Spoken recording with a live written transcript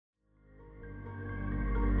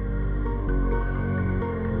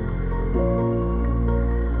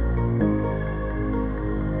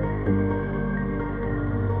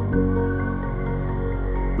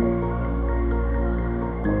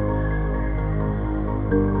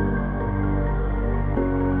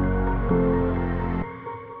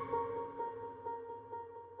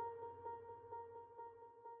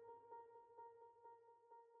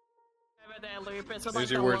Lupus.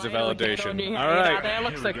 There's your words of validation. All right. That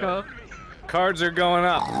looks so cool. Cards are going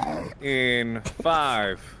up in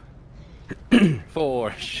 5,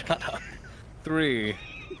 4, shut up, 3,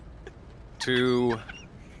 2,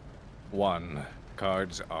 1.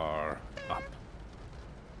 Cards are up.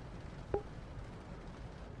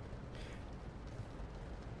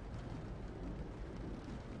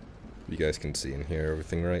 You guys can see and hear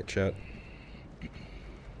everything, right, chat?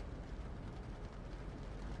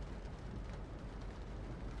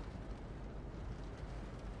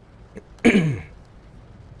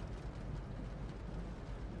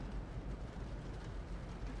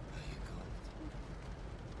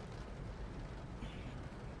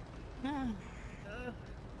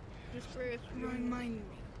 Just remind me.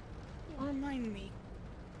 Remind me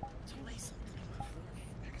to lay something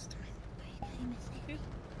next time.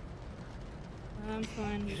 I'm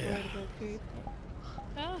fine. You're worried about creep.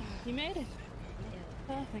 Oh, you made it.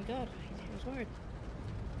 Oh, thank God. I was worried.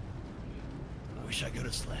 I wish I could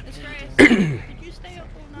have slept. It's great. Did you stay up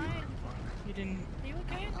all night? You didn't. Are you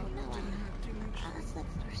okay? Oh no, Didn't have too much. I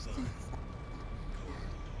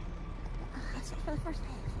slept for the first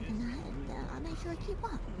half of the night, and I made sure to keep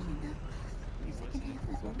up. The second half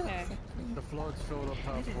is what Okay. The flood's filled up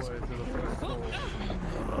halfway to the first floor.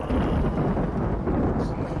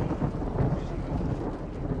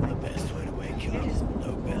 The best way to wake up.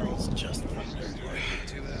 No bells, just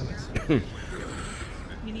thunder.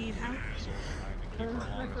 You need help? You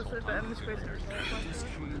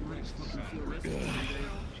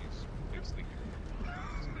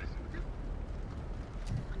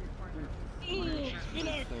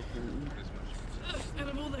know, out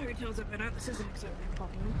of all the hotels I've been at, this isn't exactly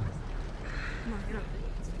popular. Come on, get up.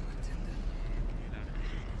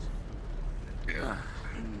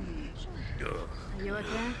 Are you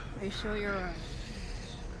okay? Are you sure you're alright?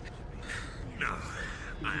 No,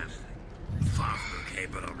 I am far from okay,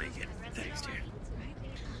 but I'll make it. Thanks, dear.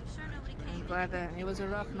 I'm glad that it was a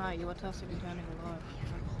rough night. You were tough returning alive.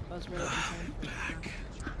 I was really concerned. Back.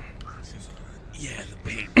 Yeah, the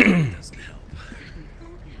pain doesn't help.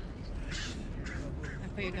 I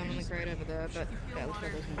put your gun on the crate over there, but that was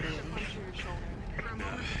doesn't do it. No,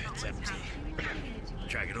 it's empty.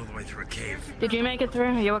 Drag it all the way through a cave. Did you make it through?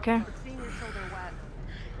 Are you okay?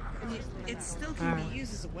 It still can be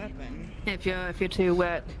used as a weapon. If you're too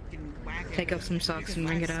wet, take off some socks and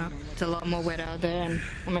wring it out. It's a lot more wet out there, and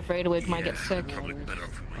I'm afraid we might get sick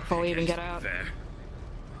before we even get out.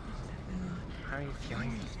 How are you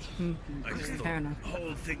feeling? Fair enough. The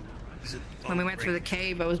whole thing. When we went through the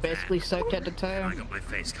cave, I was basically soaked head to toe. I got my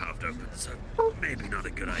face carved open, so maybe not a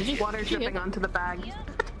good Did idea. you water dripping onto the bag?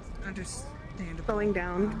 Understandable. Going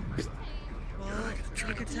down. Well,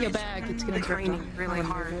 you could tell Your bag, it's gonna It's drip raining down. really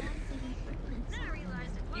hard.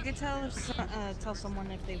 You could tell if tell someone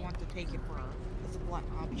if they want to take it for as a blunt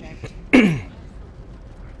object.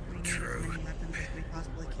 True. As many weapons as we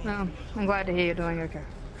possibly can. No, I'm glad to hear you're doing okay.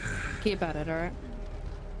 Keep at it, alright?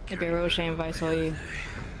 It'd be a real shame if I saw you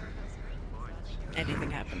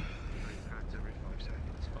anything happen.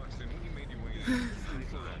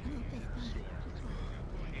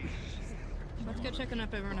 Let's go checking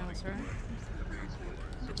up everyone else, right?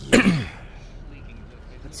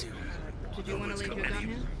 Let's see. Did you want to leave your gun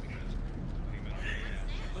here?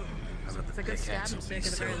 It's a good stab and stick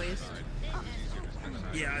at the very least.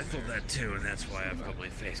 Yeah, I thought that too, and that's why I've got my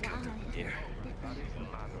face covered up here.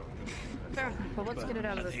 Fair, but let's get it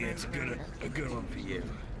out of I this think it's a good one for you.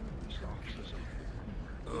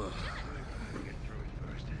 Ugh.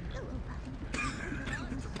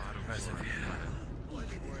 Impressive.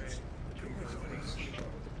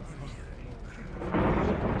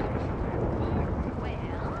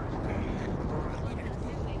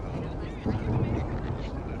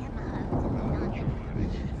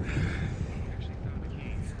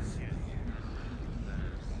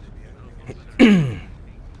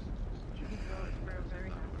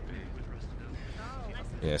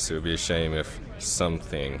 Yes, it would be a shame if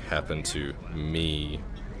something happened to me.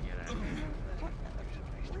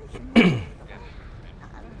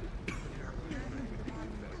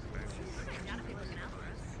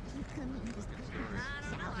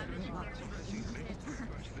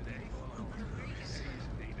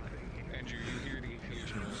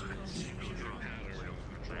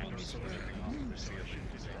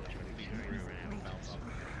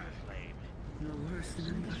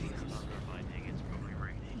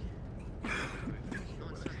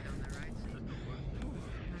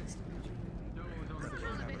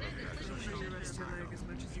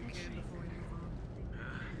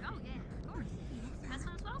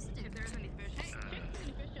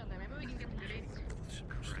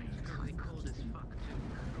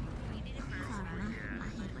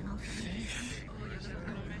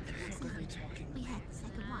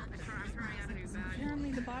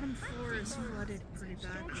 bottom floor is flooded pretty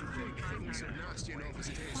bad.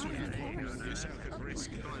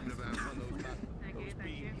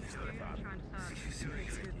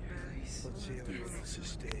 Let's see everyone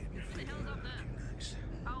else's day. The hill's up there.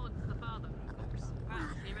 Oh, it's the father. Wow,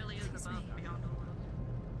 he really is the father beyond all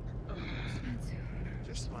else.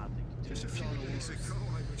 Just a few days ago,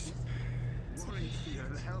 I was worried for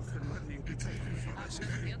your health and whether you'd be taken from us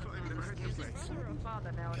if you climbed the mountain place. You're a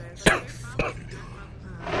father nowadays.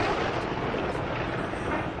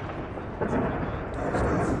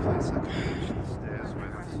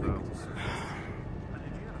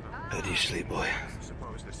 How do you sleep, boy? I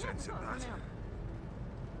suppose the sense of that.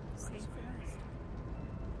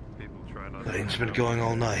 People try not to. Rain's been going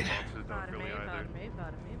all night. With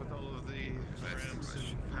all of the ramps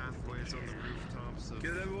and pathways on the rooftops of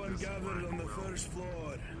Get everyone gathered on the first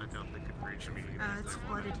floor. I don't think it reached me. It's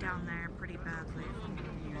flooded down there pretty badly.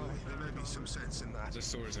 There may be some sense in that. The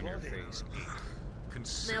sores on your face.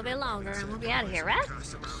 A little bit longer and we'll be out of here, right?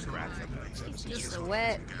 Just a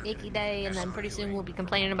wet, icky day, and then pretty soon we'll be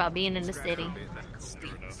complaining about being in the city.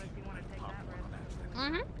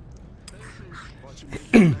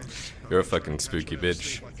 You're a fucking spooky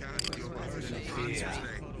bitch.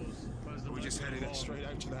 We just headed straight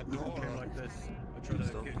out to that door like this.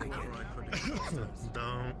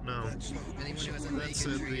 Don't know. That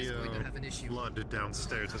said, the flood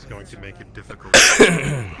downstairs is going to make it difficult.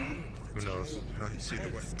 Who knows? I see the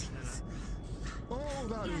way. Oh,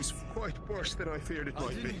 that is quite worse than I feared it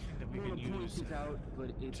might be. We can use it out,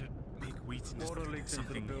 but it's Big weakness. water leaks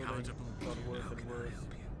into the building. Got worse and worse.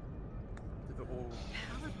 To the old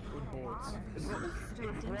boards.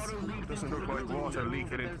 Doesn't look like water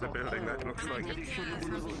leaking into the building. That looks like it. This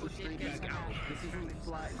is only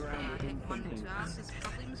flat ground.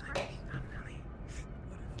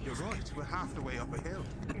 You're right. We're half the way up a hill.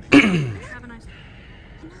 Have a nice day.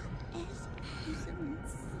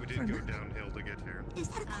 We did go downhill to get here.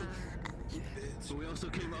 So we also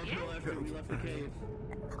came uphill after we left the cave.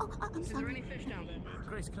 Is there any fish down there?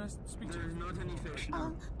 Grace, can I speak to you? There's not any fish.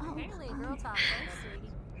 Apparently, a girl talk first,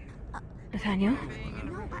 sweetie. Nathaniel?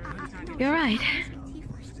 You're right.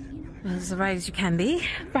 Well, as right as you can be.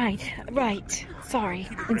 Right. Sorry.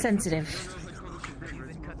 Insensitive.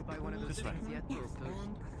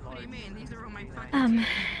 What do you mean? These are all my fucking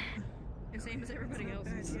the same as everybody else.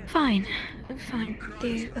 Fine.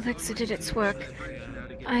 The elixir did its work.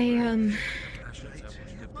 I,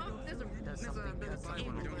 Well, there's a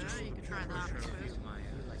table there. You could try that.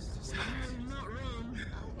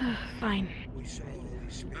 fine.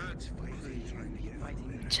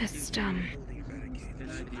 Just,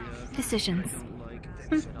 decisions.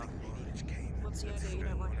 What's the idea you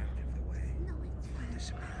don't like?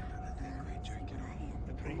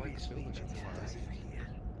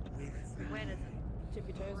 Where does it? Tip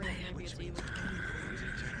your toes in it, maybe it's evil.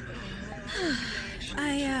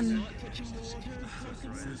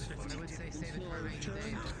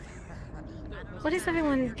 What is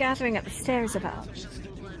everyone gathering up the stairs about?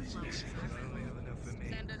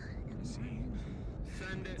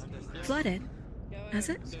 Flooded? Has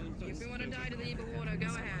it? If you want to die to the evil water, go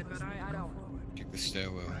ahead, but I don't. Check the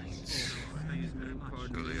stairwell.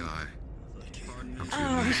 Go the eye.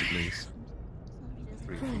 Please.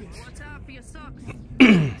 What's up for your socks?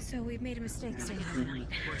 So we've made a mistake staying here tonight.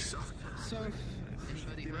 Lives so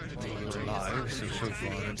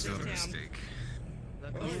far, It's not a mistake.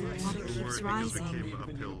 Water keeps rising. Came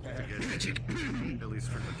uphill to get at least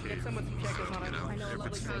from the cave. Someone to check us on it. I know a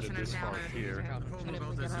lovely person in town. Here.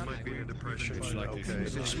 This might be a depression. Likely to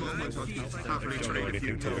This moment, happily don't know trade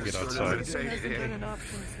anything till we get fuels, outside.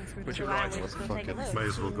 But you're right. May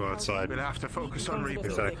as well go outside. We'll have to focus on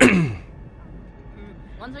rebuilding. Exactly.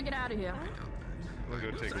 Once we get out of here. We'll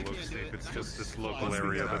go take a look, see if it's just this local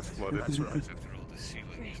area that's flooded. That's right.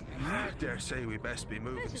 I dare say we best be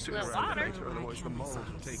moving sooner rather than later, otherwise the mold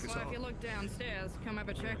will take us Well, if off. you look downstairs, come have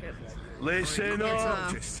a check it. Listen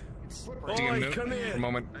up! Take a Oi, note come for here! a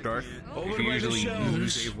moment, Darth. Over If by you the usually shelves.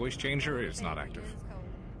 use a voice changer, it's not active.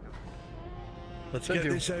 Let's get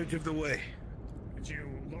this out of the way. Could you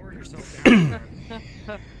lower yourself down?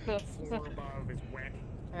 The floor above is wet.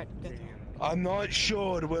 Alright, good. I'm not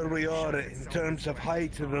sure where we are in terms of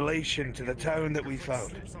height in relation to the town that we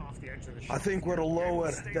found. I think we're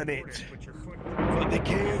lower than it. But the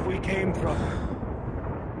cave we came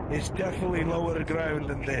from is definitely lower ground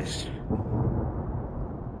than this.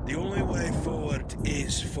 The only way forward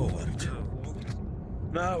is forward.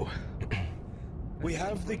 Now, we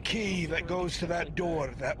have the key that goes to that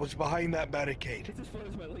door that was behind that barricade.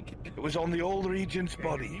 It was on the old regent's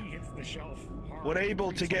body. we're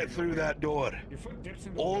able to get through that door.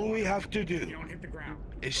 All we have to do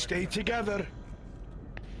is stay together,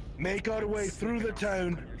 make our way through the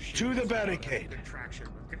town to the barricade,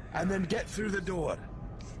 and then get through the door.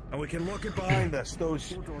 And we can look it behind us.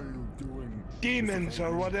 Those demons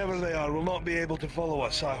or whatever they are will not be able to follow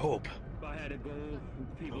us, I hope.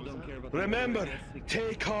 Remember,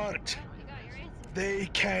 take heart. They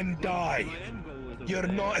can die. You're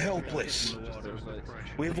not helpless.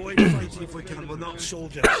 We avoid fighting if we can, we're not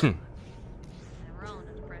soldiers.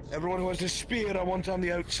 Everyone who has a spear, I want on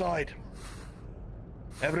the outside.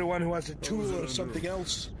 Everyone who has a tool or something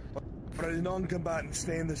else, or a non-combatant,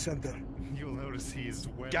 stay in the center. You'll notice he's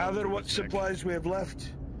Gather what supplies we have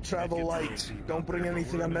left. Travel light. Don't bring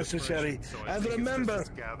anything unnecessary. And remember,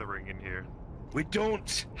 gathering in here. we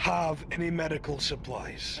don't have any medical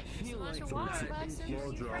supplies.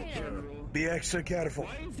 Be extra careful.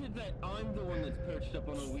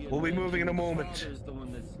 We'll be moving in a moment.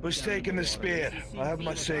 Who's taking the spear? I have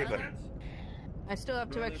my saber. I still have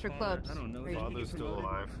 2 extra clubs. Father's still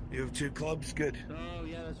alive. You have 2 clubs? Good. Oh,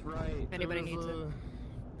 yeah, that's right. If anybody needs it.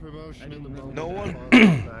 Promotion in the moment. No one?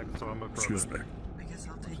 Excuse me.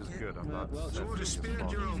 Which is good. I'm not. So what a spear,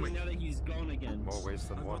 Jerome. Now that he's gone again. More waste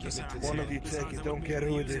than one. One of you take it. Don't care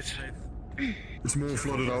who it is. It's more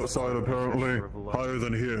flooded outside, apparently. Higher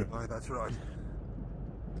than here. Aye, that's right.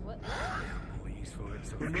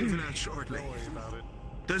 We're moving out shortly.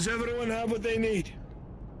 Does everyone have what they need?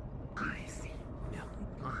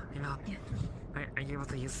 Are you able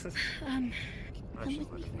to use this? I mean,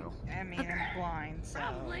 I'm blind, so...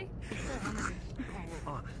 Probably.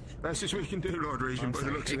 Best as we can do, Lord Regent, by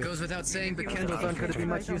the looks of it. It goes without saying, but candles aren't going to be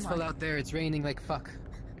much useful out there. It's raining like fuck.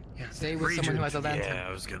 Stay with someone who has a lantern. Yeah,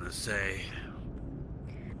 I was gonna say.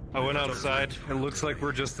 I went outside. It looks like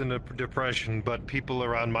we're just in a depression, but people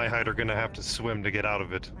around my height are gonna have to swim to get out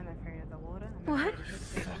of it. I'm afraid of the water. What?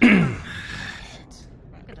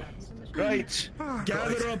 Right.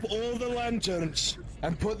 Gather up all the lanterns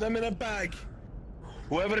and put them in a bag.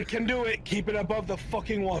 Whoever can do it, keep it above the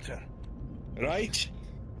fucking water. Right?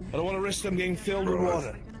 I don't want to risk them getting filled with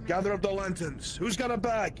water. Gather up the lanterns. Who's got a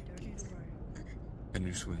bag? Can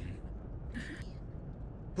you swim?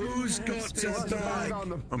 Who's got a bag?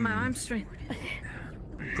 My arm strength.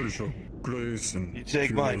 Pretty sure Grace and You take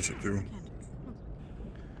few mine. others that do.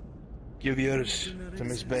 Give yours to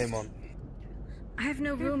Miss Baymont. I have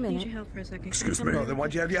no room in it. Need your help for a second. Excuse me. Oh, then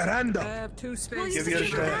why'd you have your hand I up? have 2 Well, spaces. Give you yours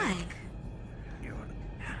take to a her. bag.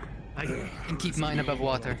 I can keep mine above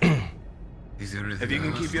water. If you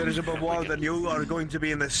can keep yours above water, then you are going to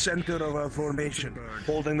be in the center of our formation.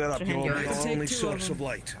 Holding that up, you'll be our only source of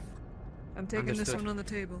light. I'm taking this Understood. one on the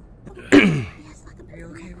table. Are you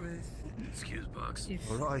okay with... Excuse box.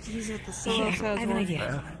 Alright. He's at the Here, I have an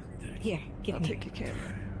idea. Yeah. Here, give I'll me. take your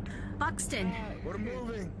camera. Buxton. We're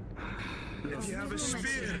moving. If you have a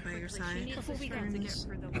spear, By your side. Before we go.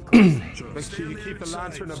 Make sure you keep the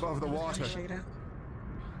lantern above the water. Shade out.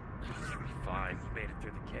 Fine, you made it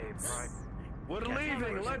through the cave, right? we're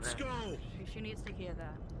leaving. Let's go. She needs to hear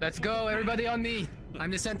that. Let's go, everybody on me. I'm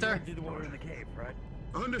the center. Do the water in the cave, right?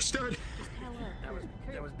 Understood. Tell her.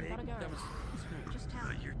 That was big. Let her go. Just tell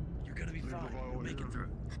her. You're gonna be fine. You'll make it through.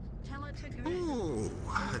 Tell her to go. Oh,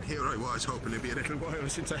 and here I was hoping it'd be a little while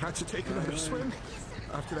since I had to take another swim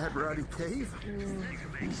after that rowdy cave.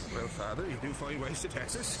 Well, Father, you do find ways to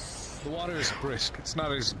test us. The water is brisk. It's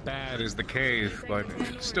not as bad as the cave, but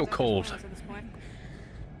it's still cold.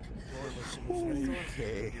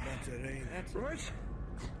 Okay. Right.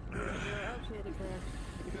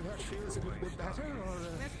 Either that feels a little bit better,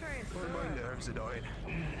 or my nerves are dying.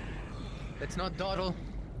 Let's not dawdle.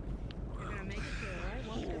 You're gonna make it through,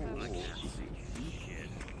 right?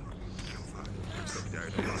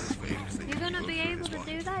 You're gonna be able to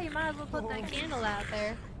do that? You might as well put that candle out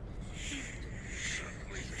there.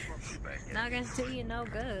 Not gonna do you no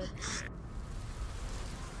good.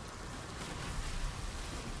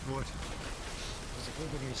 What?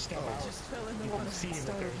 Just fell in the water.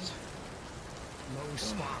 Stars. Low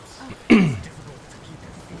spots. Difficult to keep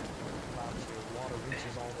your feet. Water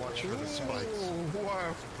reaches all watch for the spikes.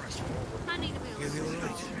 Wow. I need to be able to You're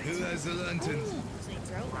right. Who has the lanterns?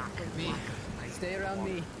 Me. Stay around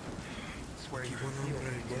me. Swear you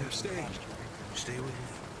Stay. Stay with me.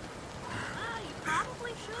 You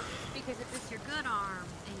probably should. Because if it's your good arm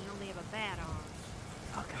and you only have a bad arm.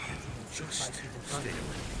 Just stay with me.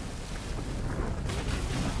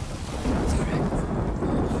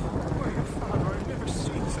 I've never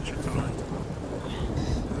seen such a time.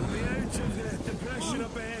 We'll be out of the depression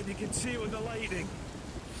up ahead. You can see it with the lighting.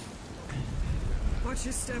 Watch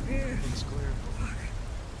your step here. It's clear.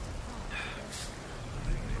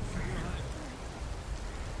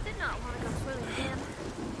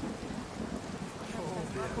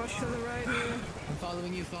 Watch to the right here. I'm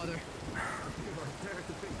following you, Father.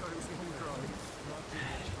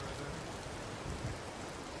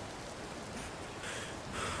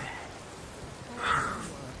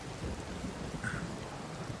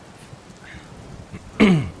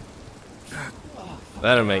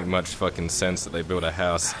 That don't make much fucking sense that they built a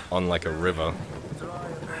house on like a river.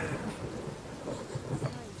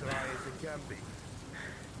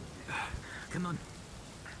 Come on.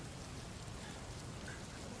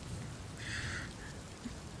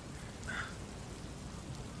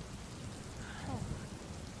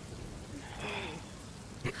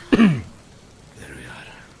 There we are.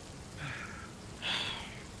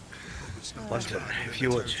 Lantern, if you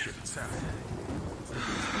would.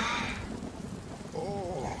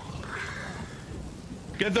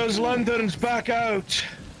 Get those lanterns back out!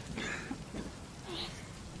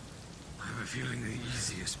 I have a feeling the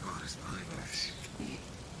easiest part is behind us.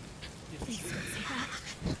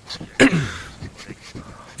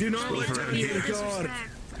 Do not let down your guard!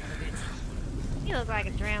 You look like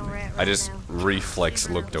a drowned rat I just reflex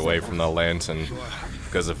looked away from the lantern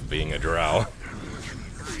because of being a drow.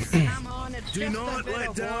 Do not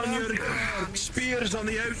let down your guard! Spears on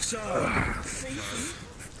the outside!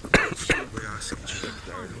 We ask each other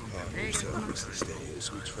as the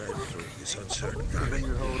days we tread through this uncertain valley.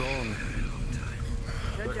 Hold on.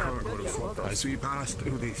 As we pass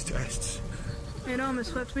through these tests, It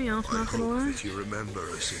almost swept me off, not gonna lie. that you remember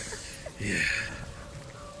us. Yeah.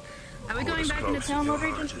 Are we going back into town, Lord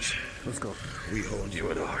Regent? Let's go. We hold you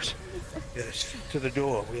at ours. Yes, to the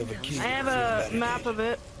door. We have a key. I have a map of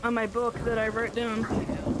it on my book that I wrote down.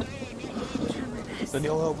 Then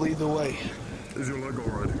you'll help lead the way. Is your leg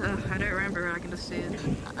alright? I don't remember, I can just see it.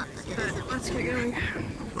 But let's get going.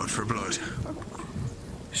 Blood for blood.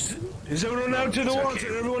 Is everyone out to the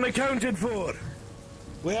water? Everyone accounted for?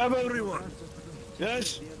 We have everyone.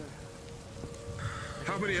 Yes?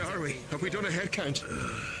 How many are we? Have we done a head count?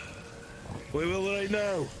 We will right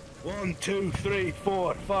now. 1, 2, 3,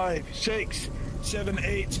 4, 5, 6, 7,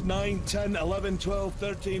 8, 9, 10, 11, 12,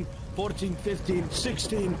 13, 14, 15,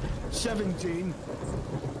 16, 17,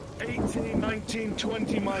 18, 19,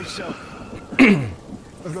 20 myself.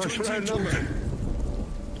 I've got a round number.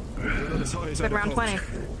 Good, round 20.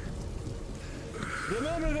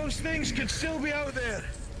 Remember, those things could still be out there.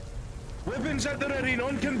 Weapons at the ready,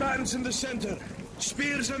 non-combatants in the center.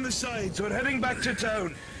 Spears on the sides. We're heading back to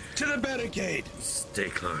town. To the barricade. Stay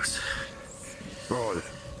close. Right.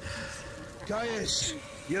 Gaius,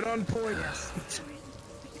 you're on point.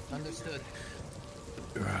 Understood.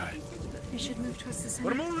 Right. We should move towards the center.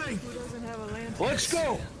 We're moving. Who doesn't have a lantern? Let's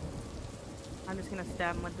go. I'm just gonna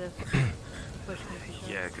stab him with this. Push me.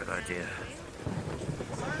 Yeah, good idea.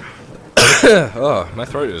 Oh, my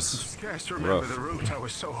throat is Scarce remember rough. the route. I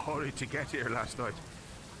was so hurried to get here last night.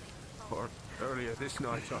 Or earlier this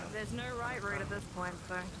night. Or There's no right route at this point,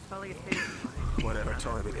 so just follow your feet. whatever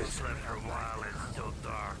time it is. For a while, it's so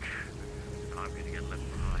dark. I'm gonna get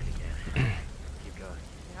left behind again. Keep going.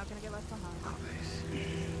 You're not gonna get left behind.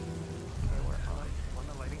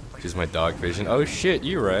 Just my dog vision. Oh shit,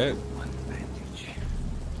 you right.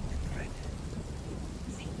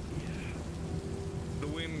 The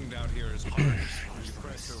wind out here is harsh. You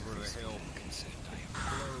press over the hill.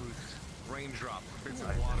 Blows, raindrop, bits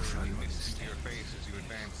of water and mist into your face as you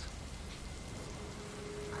advance.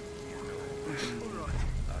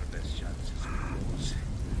 Our best chance is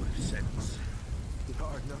with sense.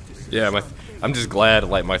 Yeah, I'm just glad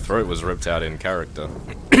like my throat was ripped out in character.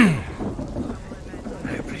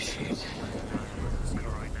 I appreciate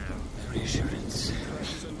reassurance.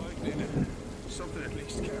 Something at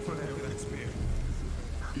least. Careful now with that spear.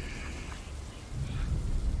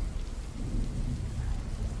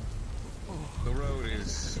 The road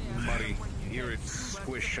is muddy. You hear it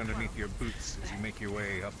squish underneath your boots as you make your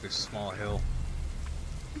way up this small hill.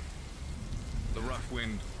 The rough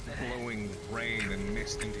wind blowing rain and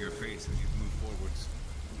mist into your face as you move forwards.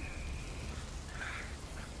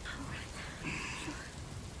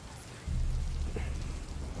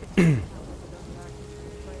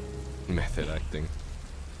 Method acting.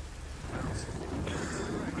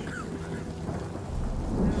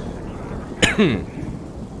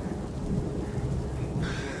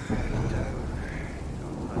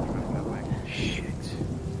 Shit.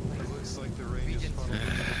 Looks like the rain is falling.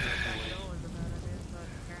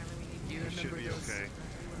 You Should be okay.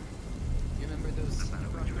 You remember those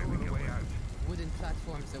wooden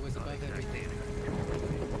platforms that was above everything?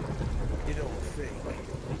 You don't think.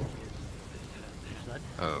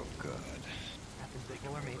 Oh god. Happened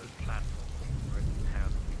before, maybe.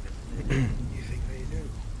 You think they knew?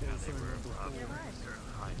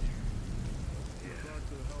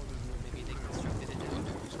 Maybe they constructed it down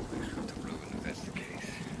there. If that's the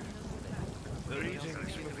case. The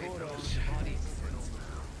readings before us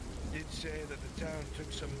did say that the town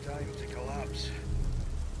took some time to collapse.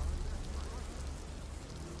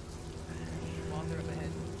 Water up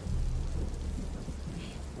ahead.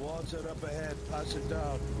 Water up ahead, pass it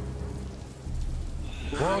down.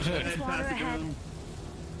 Water ahead.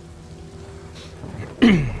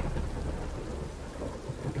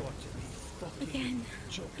 Again.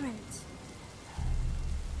 Right.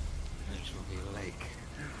 This will be a lake.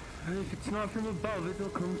 And if it's not from above, it'll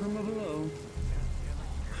come from below.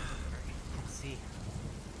 Let's see.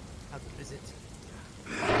 How good is it?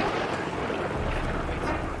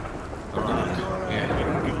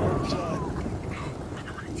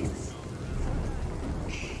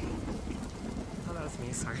 Oh, that was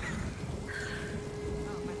me, sorry.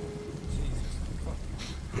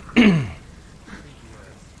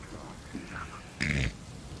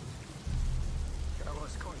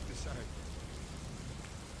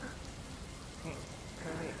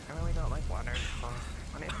 I really don't like water.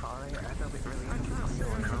 When it's falling, I feel it really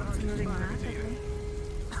It's moving rapidly.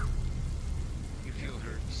 You feel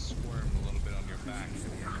her squirm a little bit on your back,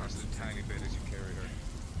 just a tiny bit as you carry her.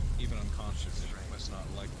 Even unconscious, she must not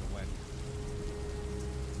like the wet.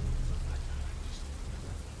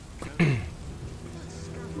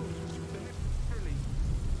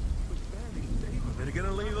 They're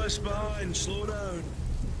gonna leave us behind, slow down.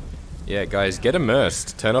 Yeah, guys, get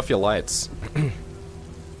immersed. Turn off your lights.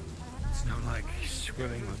 It's not like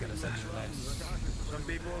swimming will get us any less. Some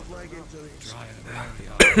people have leggings. Dry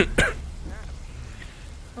and barely.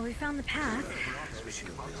 Well, we found the path.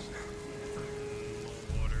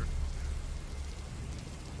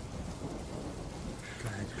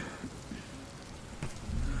 Good.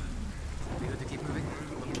 We good to keep moving?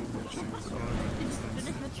 It's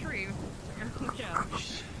in the tree. Yeah.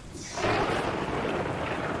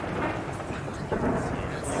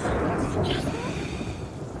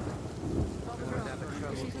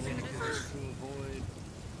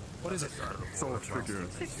 What is it? Salt figure.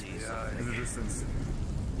 In the distance.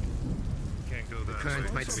 Can't go The that current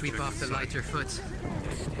way. might sweep off the lighter foot.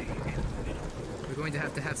 We're going to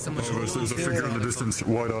have someone. Oh, there's a figure in the distance.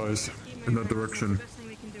 Wide eyes. In that direction.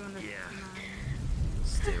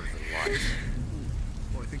 Stay with the light.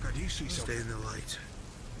 Oh, I think I do see something. Stay in the light.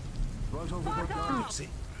 Right over Fuck off.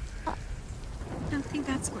 I don't think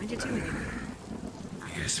that's going to do it.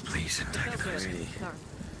 Yes, please, antagonist.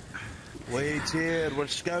 Wait here, we're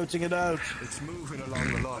scouting it out. It's moving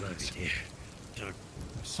along the lines.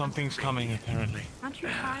 Something's coming, apparently. Aren't you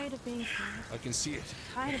tired of being I can see it.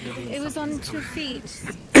 tired of being It was on 2 feet.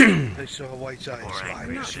 They saw a white eye.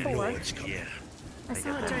 Not So you know 4. it's coming. I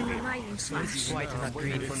saw it during the lightning flash. It's white and not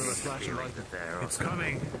green. It's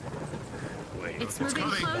coming. It's moving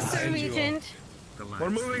closer, Regent. We're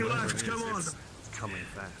moving left, come on. It's coming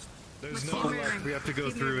fast. There's no left. We have to go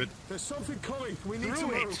through it. There's something coming. We need to Through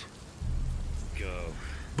move. it. Go.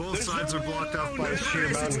 Both sides are blocked off by a sheer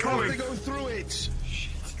It's mountain. coming. Go through it.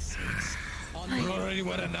 We're already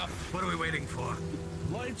wet enough. What are we waiting for?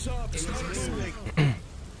 Lights up. Start moving.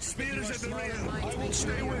 Spears at the rear. I will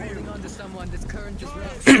stay with you. Holding on to someone. This current is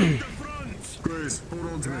rough. Shoot the front. Grace, hold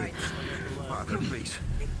on to me. Father, please.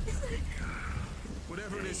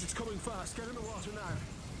 Whatever it is, it's coming fast. Get in the water now.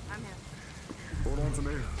 I'm here. Hold on to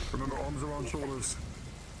me. Remember, arms around shoulders.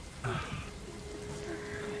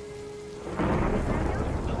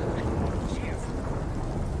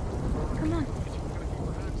 Come on.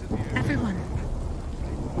 Everyone.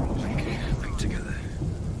 Think together.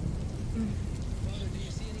 Father, do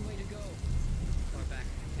you see any way to go? Far back.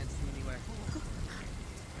 Can't see anywhere.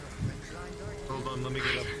 Hold on, let me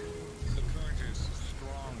get up. The current is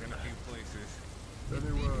strong in a few places.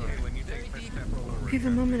 Anywhere. When you take a step over, We have a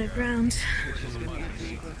moment of ground.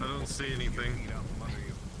 I don't see anything.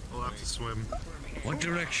 I'll have to swim. What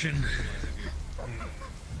direction?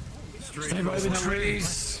 Straight Stay by the across.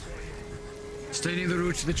 trees. Stay near the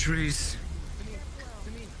roots of the trees.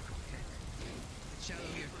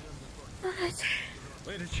 Alright.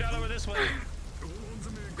 Wait, it's shallower this way.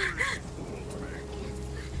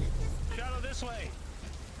 Shallow this way.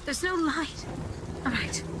 There's no light.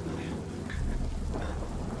 Alright.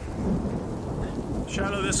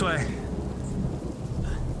 Shallow this way.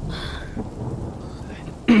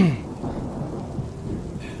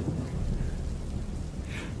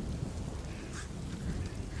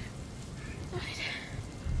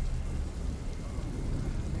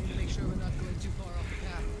 Make sure we're not going too far off the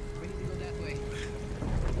path. We need to go that way.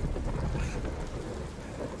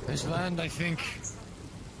 There's land, I think.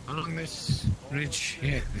 Along this ridge.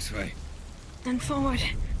 Yeah, this way. Then forward.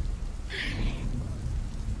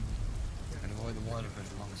 avoid the water for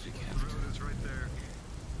as long as we can. It's right there.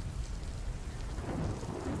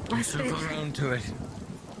 We'll circle around to it.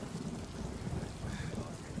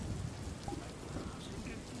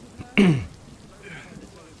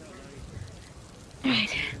 Right.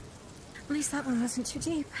 At least that one wasn't too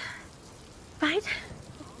deep. Right?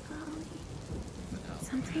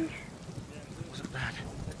 Something? What's that?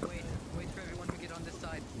 Wait for everyone to get on this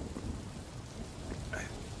side.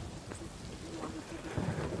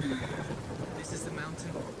 This is the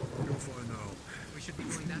mountain. You'll find out. We should be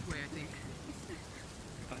going that way, I think.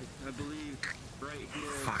 I believe right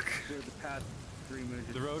here. Fuck. There's the path 3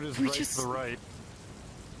 minutes. The road is We right just- to the right.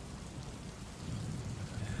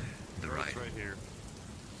 The right. It's right here.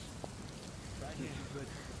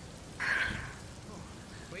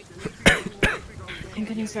 Thank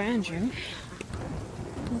goodness for Andrew.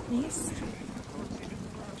 At least.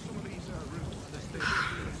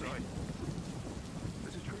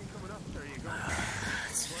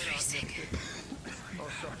 It's freezing. Oh,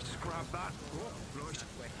 sorry, just grab that. Oh, right.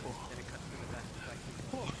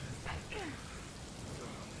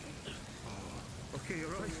 Okay, you're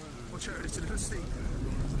right. Watch out, it's a little steep.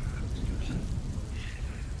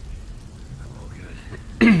 I'm all good.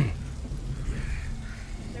 Is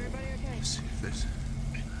everybody okay? Let's see if there's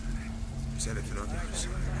anything on the other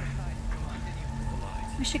side.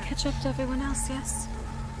 We should catch up to everyone else, yes?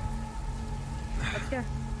 Let's go.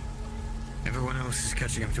 Everyone else is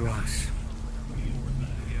catching up to us.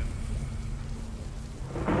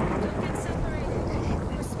 Don't get separated.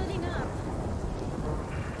 We're splitting up.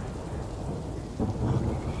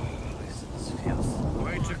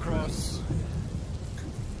 Wait to cross.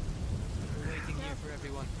 We're waiting here for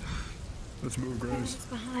everyone. Let's move, Grace. What's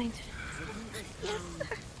behind? Yes, sir.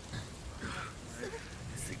 I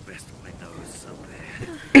think best of my nose up there.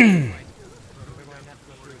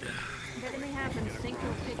 If anything happens, sink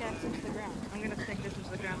your pickaxe into the ground. I'm gonna stick this into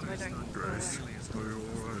the ground so I don't. Grace, are you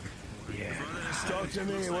alright? Yeah. Talk to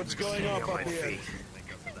me. What's going on up here?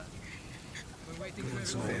 We're waiting for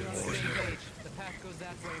everyone on the same page. The path goes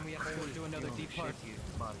that way and we have to go through another deep part.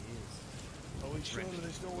 Are we sure that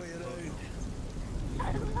there's no way around?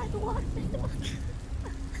 I don't like water.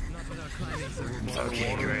 Not without climbing.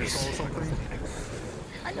 Okay, Grace.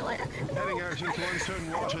 I know I Heading out into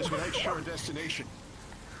uncertain waters without sure destination.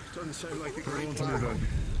 Doesn't sound like a great on to me plan. then.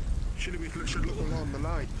 Should look along the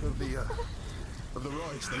line of the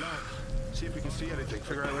rise, the land. See if we can see anything.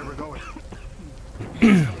 Figure out where we're going.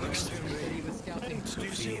 Ready with scouting. Do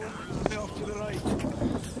you see one off to the right?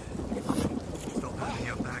 Stop heading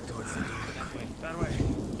up back towards the door. That way.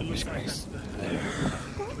 Miss Grace.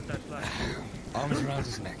 With that flag. Arms around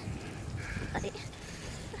his neck. I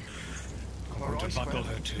want to buckle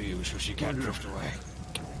her to you so she can't drift away.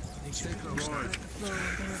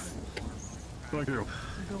 Thank you.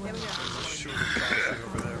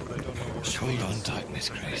 Hold on tight, Miss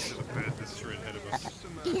Grace.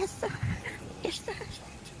 Yes, sir. Yes, sir.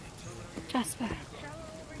 Jasper.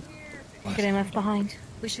 Getting left behind.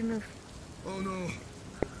 We should move. Oh no.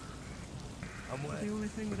 The only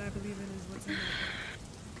thing that I believe in is what's in there.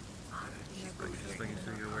 Just making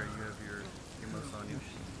sure you're aware you have your mouse on you.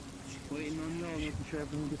 Waiting on y'all, making sure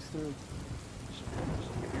everyone gets through. Just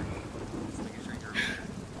making sure you're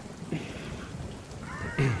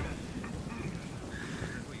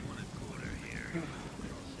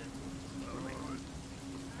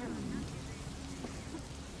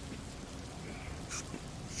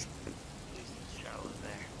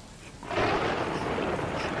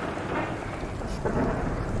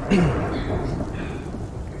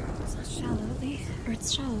It's not shallow at least. Or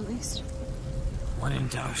it's shallow at least. When in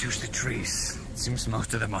doubt, use the trees. It seems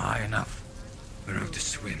most of them are high enough. We're out to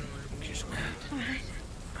swim. Just wait. Alright.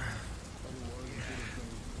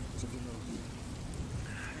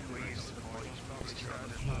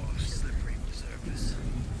 Slippery surface.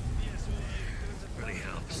 Really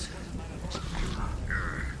helps.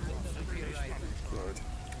 Right.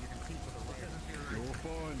 You're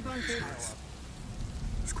fine.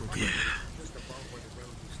 Yeah.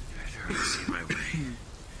 I see my way.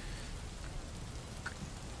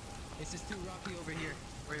 It's just too rocky over here.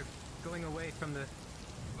 We're going away from the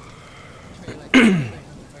trail.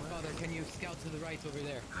 My father, can you scout to the right over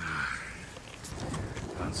there?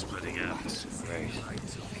 Not splitting up. Great.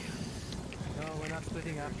 No, we're not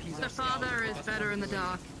splitting up. He's The our scout. father is better in the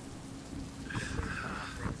dark.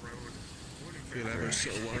 Feel ever so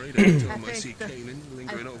worried every time I think see the- Kanan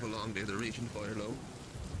lingering over along near the region fire low.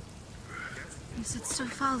 Is it still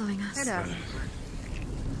following us? I know.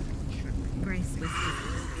 Grace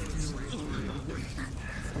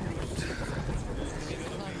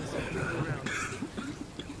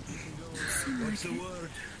What's the word?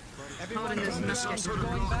 Holding this nugget.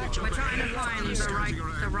 We're trying to find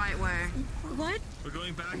the right way. What? We're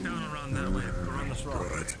going back down around that way. We're on this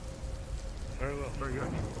road. Right. Very well. Very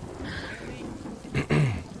good.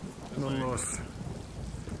 None lost.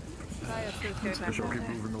 I shall keep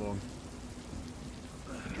moving along.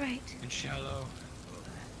 Great. And shallow.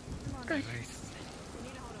 Good.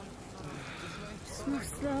 Just move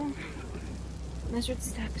slow. Measured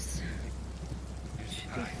steps.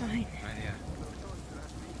 Should be fine. Right here.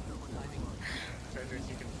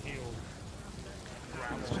 You can feel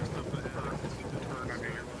gravel.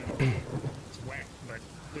 It's wet, but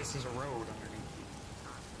this is a road underneath.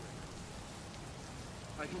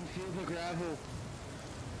 I can feel the gravel.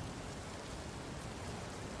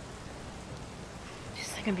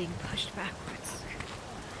 Just like I'm being pushed backwards.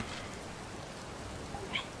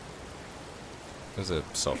 There's a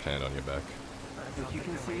soft hand on your back. You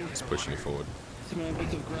can see It's pushing you forward. small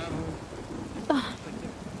bits of gravel.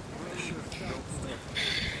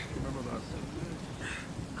 Remember that.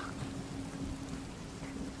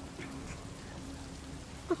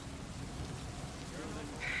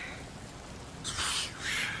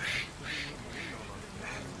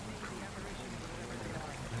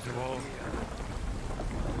 There's a wall.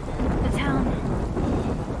 The town.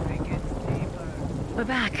 We're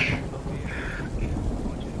back.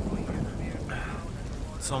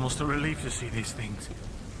 It's almost a relief to see these things.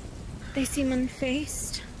 They seem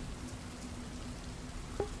unfazed.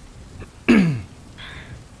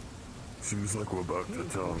 Seems like we're back to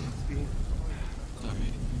town.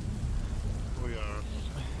 We are.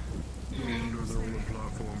 Under the old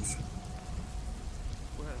platforms.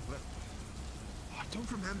 I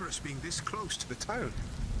don't remember us being this close to the town.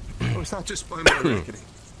 Or is that just by my reckoning?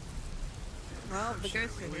 Well, the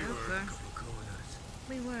ghost in here, so.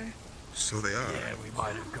 We were. So they are. Yeah, we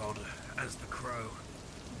might have gone as the crow.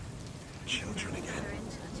 Children again. They're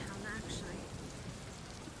into the town, actually.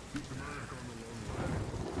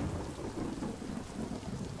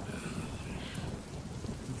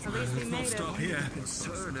 At least we made it. Stop here.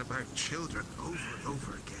 Concern about children over and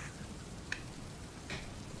over again.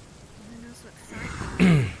 Who knows what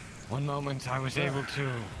side? One moment I was able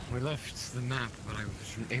to. We left the map, but I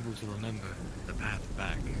was able to remember the path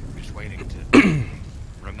back. Just waiting to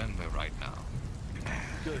remember right now.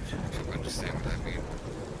 Good. You understand what I mean?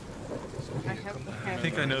 I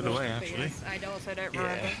think I know the way, actually. Yes, I also don't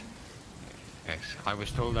remember. Yes, I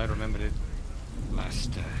was told I remembered it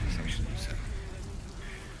last session, so.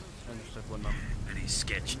 Understood one number. And he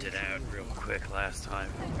sketched it out real quick last time.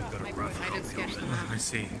 We've got a rough I did sketch them out. I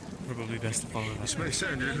see. Probably best to follow This this. may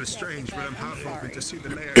sound a little strange, but I'm half hoping to see the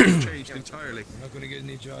layout has changed entirely. Not gonna get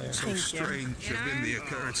any drier. So strange have been the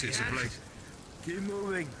occurrences of late. Keep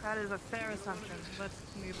moving. That is a fair assumption. Let's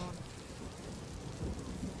move on.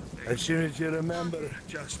 As soon as you remember,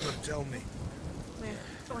 Jasper, tell me. Where?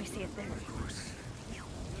 Oh, I see it there.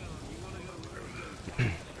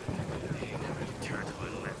 Turn to my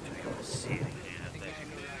left to be able to see it again.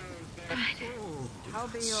 I'll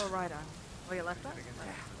be your right arm. Or your left arm?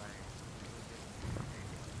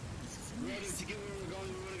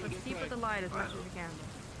 Let's keep with the light as much as we can.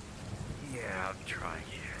 Yeah, I'll try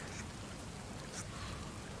here.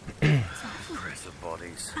 Impressive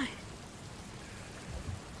bodies.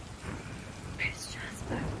 Where's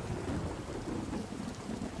Jasper?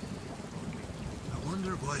 I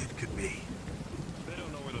wonder why it could be. They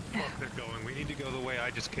don't know where the fuck they're going. We need to go the way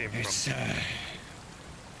I just came from.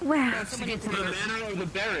 Where? To get to the manor or the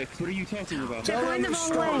barracks? What are you talking about? They're going the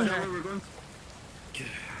wrong way. Where we're going?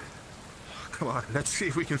 Come on, let's see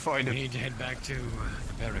if we can find We him. need to head back to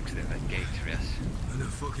the barracks there, that gate, yes. Where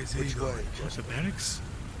the fuck is he going? Where's the barracks?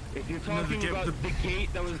 If you're talking about the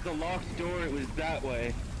gate that was the locked door, it was that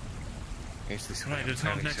way. It's this Right, it's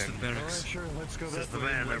not next to the barracks. Sure, let's go This is that the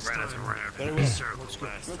way. man that ran us around Very in well. a circle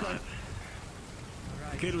last time.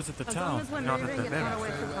 The kid was at the As long town, as we're not moving, at the it's not a barracks.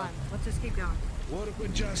 waste of time. Let's just keep going. Work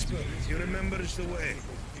with Jasper. He remembers the way.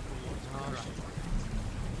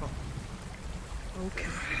 Okay.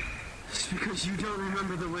 Just because you don't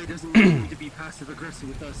remember the way doesn't mean you need to be passive aggressive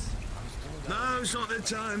with us. Now's not the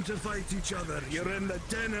time to fight each other. You're in the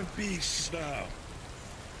den of beasts now.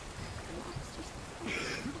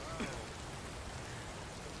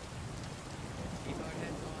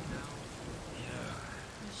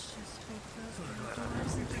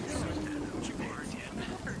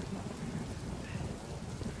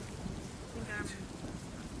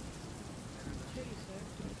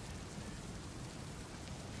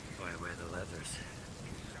 Why wear the leathers?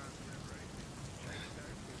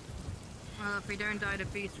 Well, if we don't die to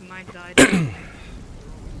beast, we might die to... So hey,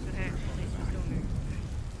 at least we still move.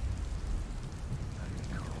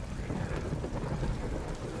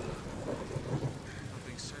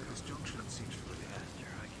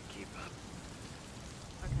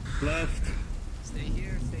 Left. Stay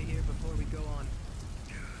here before we go on.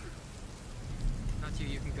 Not you,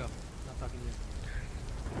 you can go. Not talking to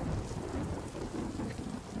you.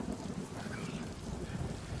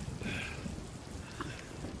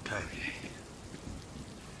 Okay.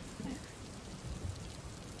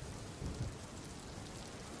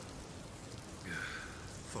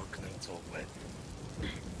 Fuck, now it's all wet.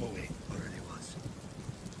 Oh wait, already was.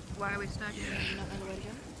 Why are we stuck? Not know the way to go?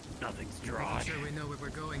 Nothing's Making dry. sure we know where we're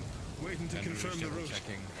going. Waiting to confirm the route.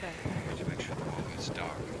 Checking to make sure the wall is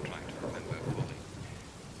dark. I'm trying to remember fully.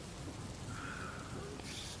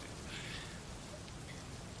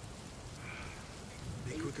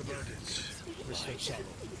 Be quick about it. Mr. Salem.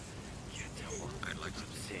 I'd like to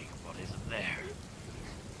see what isn't there.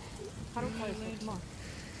 How do I come on?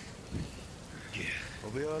 Yeah.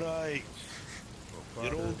 We'll be alright.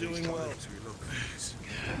 You're all doing well.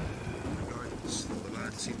 Regardless, the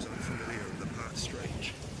lad seems unfamiliar and the path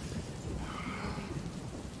strange.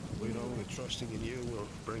 We know that trusting in you will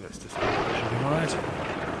bring us to salvation.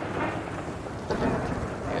 Alright.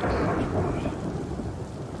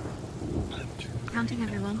 Counting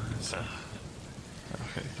everyone.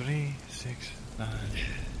 Okay, 3, 6, 9.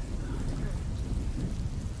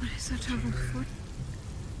 What is that over 14?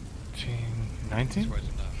 19?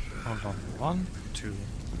 Hold on. 1, 2,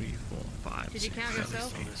 3, 4, 5. Did you count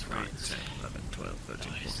yourself? 9, 10, 11, 12,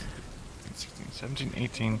 13, 14, 16, 17,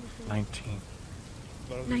 18, 19.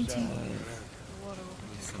 19.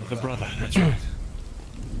 The brother, that's right.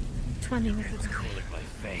 20 with It's cooling my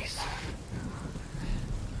face.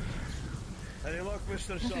 Any luck,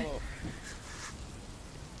 Mr. Solo?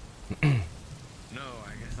 No,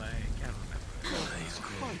 I guess I can't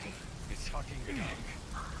remember. It's fucking dark.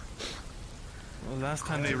 Well, last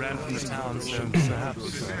time they ran from the town, so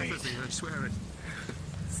perhaps. I swear it.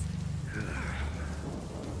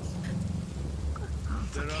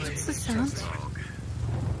 What's the sound?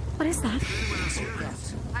 What is that?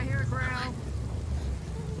 I hear a growl.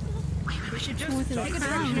 We should just More than take a a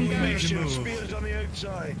direction and go. Formation, spears on the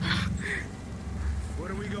outside.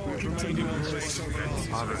 Where are we going? Remaining on the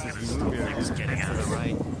Obviously, if you move here, just getting out to the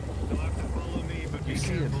right. You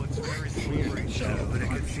see it. It's very slippery.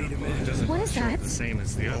 It doesn't What is that? the same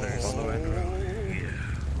as the others.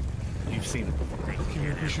 You've seen it before.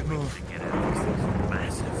 We should move.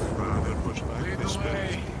 Father, push back this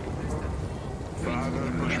way.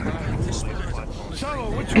 Father, push back this way.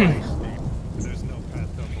 Solo, which way? There's no path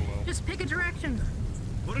down below. Just pick a direction.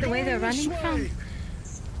 The way they're running from?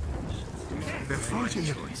 They're fighting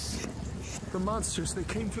the monsters. They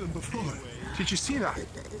came for them before. Did you see that? I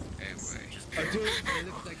do. They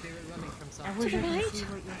looked like they were running from To something. the right?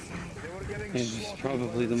 They were getting It's slaughtered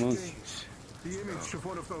probably the by most. The image of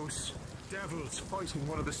one of those devils fighting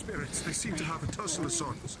one of the spirits. They seem to have a tussle of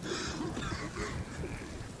sons.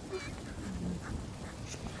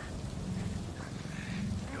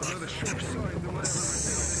 Another sure sign that whatever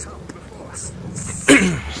has happened before.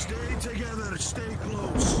 Stay together. Stay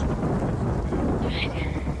close.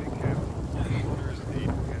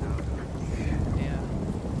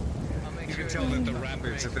 You can tell that the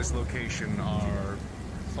rapids at this location are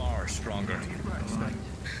far stronger.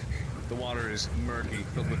 The water is murky,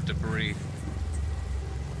 filled with debris.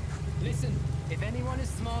 Listen, if anyone is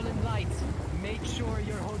small and light, make sure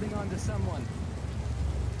you're holding on to someone.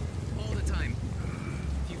 All the time.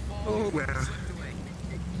 If you fall, Oh, where? slipped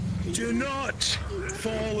away. Do not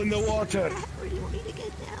fall in the water.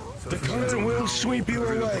 The current will sweep you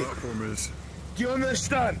away. Do you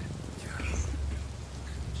understand?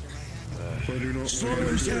 I do not Slow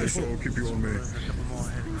and careful. so I'll keep you on me.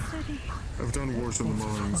 I've done worse in the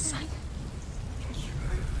mines.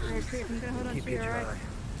 Alright, Pete, I'm gonna hold on to you, alright?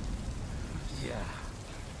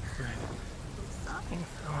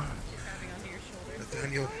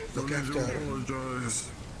 Nathaniel, look Don't after her. apologize.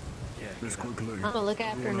 This quickly. I'm gonna look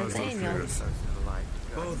after Nathaniel.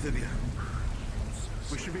 Both of you.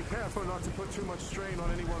 We should be careful not to put too much strain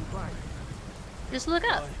on any one plank. Just look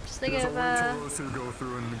up. Just think There's of, a ritual to go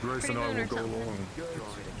through, and Grace and I Pretty will Moon go or something. along.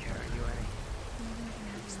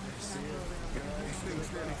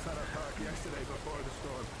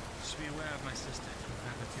 Just be aware of my sister. Don't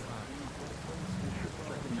have it too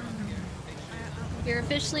hard. You're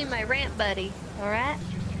officially my ramp buddy, alright?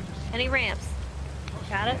 Any ramps?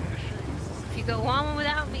 Got it? If you go on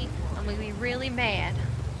without me, I'm gonna be really mad.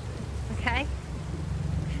 Okay?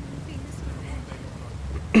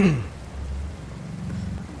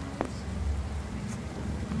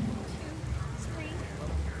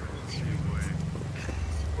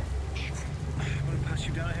 I'm gonna pass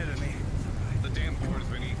you down ahead of me. The damp boards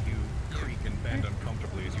beneath you creak and bend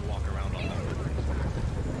uncomfortably as you walk around on them.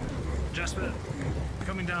 Jasper,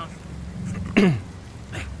 come coming down.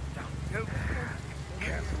 Go.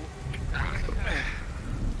 Careful.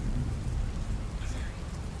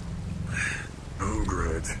 Oh,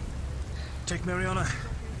 great. Take Mariana.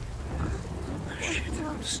 Shit,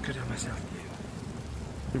 I'm just good at myself.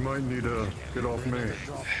 You might need to get off me.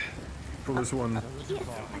 For this one. Yes,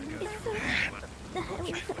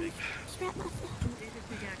 strap myself.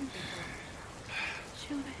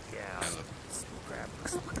 Sure. Yeah.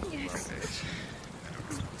 Yes.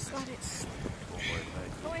 Got it.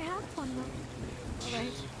 Oh, I have one though.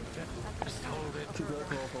 Alright. Just hold it.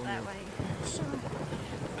 That way. Sure.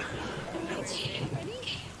 Ready?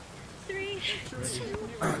 3, 2.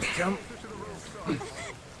 Jump.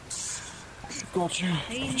 Got you.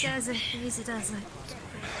 Easy does it. Easy does it.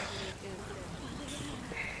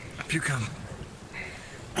 Up you come.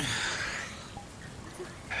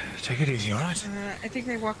 Take it easy, alright? I think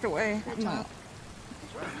they walked away. No.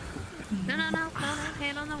 No.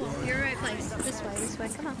 Hand on the wall. You're right place. This way.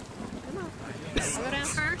 Come on. I'll go down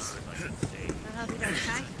first. I'll help you down,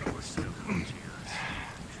 okay?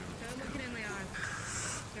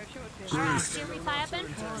 Alright, see me clapping?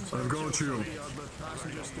 I've got you.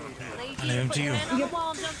 I am to you. On the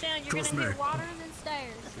wall, jump down. You're Trust gonna me. hit water and then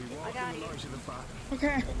stairs. I got you.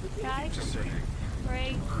 Okay. Okay?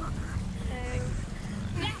 3,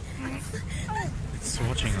 2, It's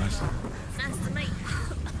watching us. Nice to meet you.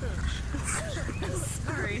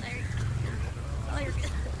 Sorry. Oh, you're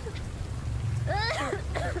good.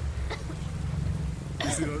 You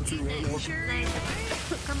see that too, right? Nice.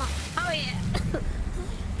 Come on. Oh, yeah.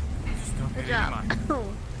 Good job.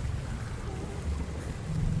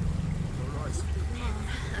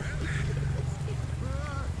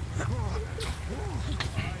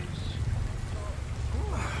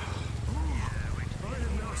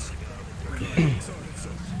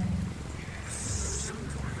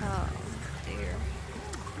 Oh, dear.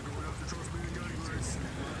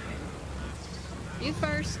 You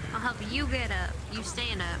first. I'll help you get up. You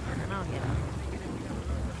stand up, and then I'll get up.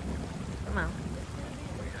 Come on.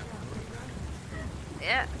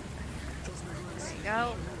 Yeah. There you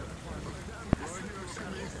go.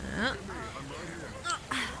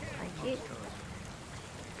 Thank you.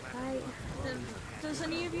 Right. Does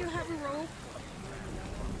any of you have a rope?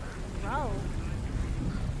 Roll.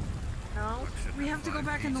 No. We have to go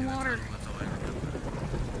back in the water.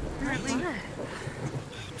 Apparently. What?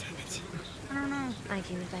 I don't know. Thank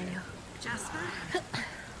you, Nathaniel. Jasper?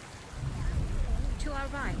 To our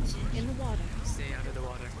right, in the water. Stay out of the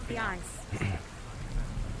water. The ice.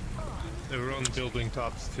 They were on building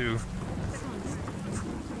tops too.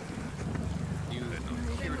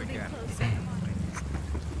 They're moving closer.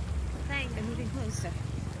 Thanks. They're moving closer.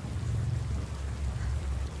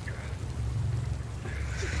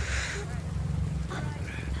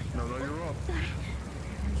 Now that you're up.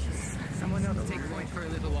 Someone else take point for a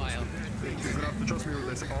little while. You're gonna have to trust me with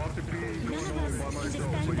this. I'll have to be going on by myself, so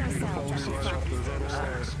you need to follow me right up. There's that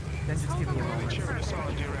upstairs. Then just give me a moment. Yes, sir.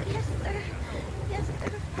 Yes,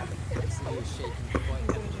 sir.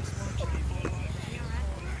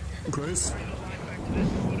 Chris?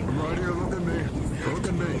 I'm right here, look at me. Look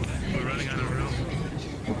at me. We're running out of room.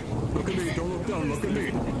 Look at me, don't look down, look at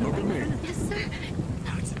me. Look at me. Yes, sir.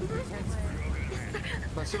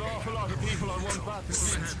 That's an awful lot of people on one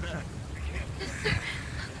platform.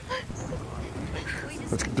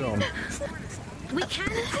 Let's get down. We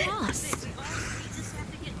can't cross.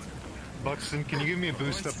 Buxton, can you give me a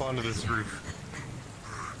boost up onto this roof?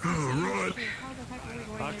 Right.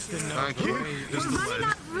 Buxton, no. Thank you. We're running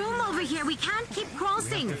out of room over here. We can't keep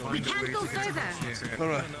crossing. We can't go further.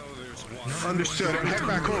 Alright. Understood. I'll head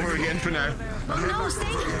back over again for now. No,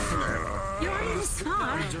 stay. You're already this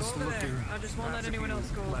far. Just looking. I just won't let anyone else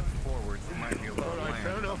go. Left forward, you might be able to land.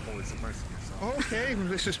 Fair enough. Always immerse yourself. Okay, well,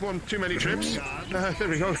 this is one too many trips. There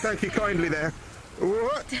we go. Thank you kindly there.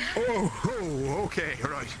 What? Oh, okay,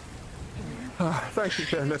 right. Thank you,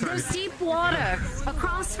 Nathaniel. There's deep water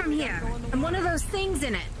across from here, and one of those things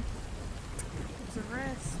in it.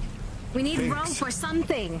 We need rope or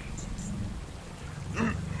something.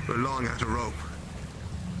 We're long out of rope.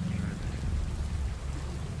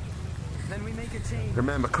 Then we make a chain.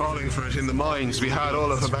 Remember calling for it in the mines. We had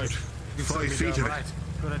all of about 5 feet of it.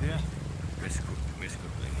 Good idea.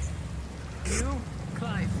 You,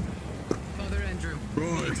 Clive, Father Andrew.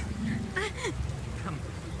 Right. Come.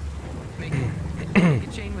 Make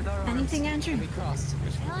a chain with our arms. Anything, Andrew? We cross.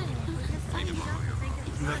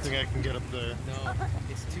 Nothing I can get up there. No,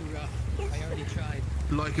 it's too rough. I already tried.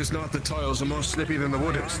 Like as not, the tiles are more slippy than the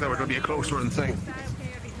wood is. That would be a close run thing.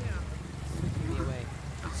 Give me away.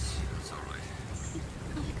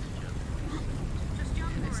 Just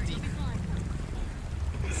jump for it. You'll be fine.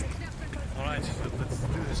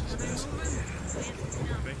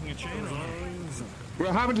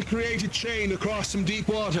 We're having to create a chain across some deep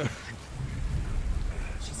water.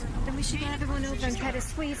 Then we should get everyone over and try to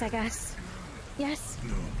squeeze, I guess. Yes?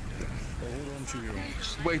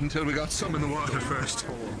 Just wait until we got some in the water first.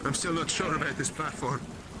 I'm still not sure about this platform.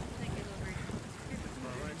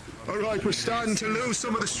 Alright, we're starting to lose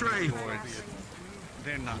some of the strain.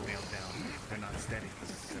 They're not nailed down. They're not steady.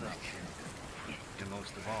 And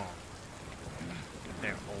most of all,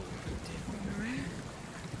 they're old.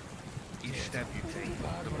 Each step you take,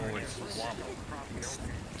 the boards wobble,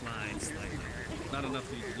 slide slightly. Not enough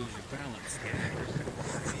for you to lose your balance.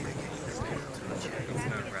 It's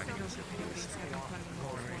nerve-wracking.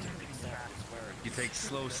 You take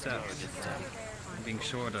slow steps, being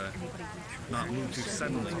sure to not move too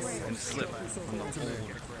suddenly and slip on the old,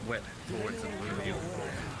 wet boards in front of you.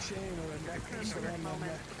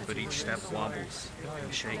 But each step wobbles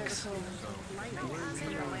and shakes.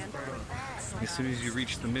 As soon as you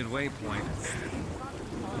reach the midway point,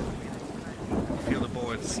 you feel the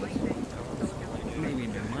boards, maybe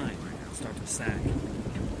in your mind, start to sag.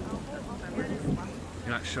 You're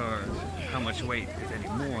not sure how much weight, if any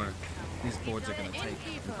more, these boards are going to take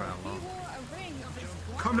and for how long.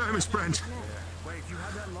 Come now, Miss Brent.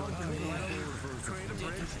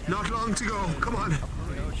 Not long to go. Come on.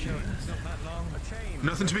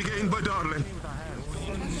 Nothing to be gained by dawdling.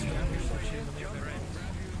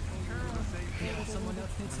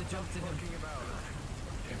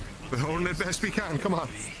 We're holding it best we can. Come on.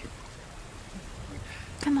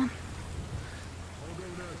 Come on.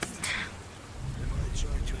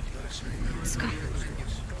 Let's go.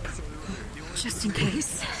 Just in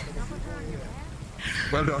case.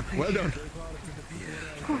 Well done. Well done.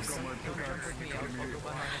 Of course.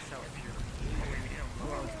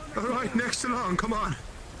 All right, next along. Come on.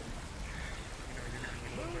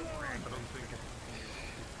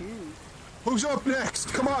 Who's up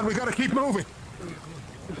next? Come on, we gotta keep moving.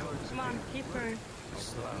 Come on, keep going.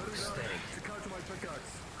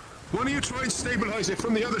 One of you try and stabilize it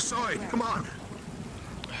from the other side. Come on.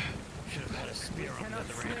 Should have had a spear on the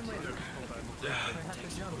other end.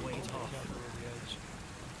 Takes the weight off.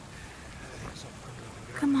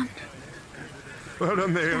 Come on. Well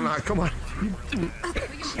done there, lad. Come on.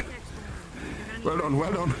 Well done,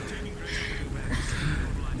 well done.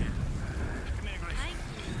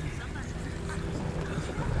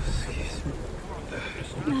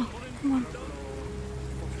 No, come on.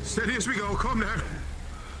 Steady as we go. Come now.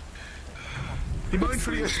 Be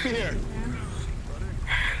mindful of your spear.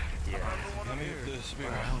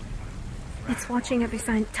 It's watching every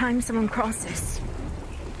time someone crosses.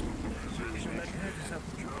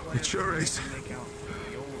 It sure is.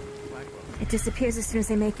 It disappears as soon as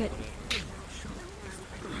they make it.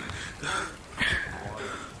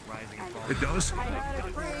 It does?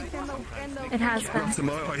 It has been. Not to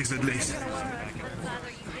my eyes, at least.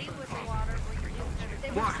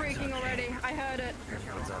 It was creaking already. I heard it.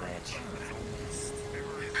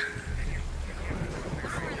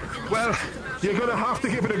 Well, you're gonna have to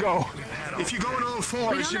give it a go. If you go on all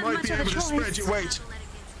fours, you might be able to spread your weight.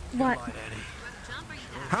 What?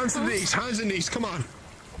 Hands and knees, hands and knees, come on.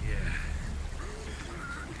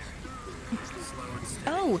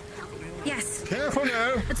 Oh, yes. Careful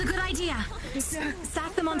now. That's a good idea.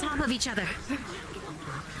 Stack them on top of each other.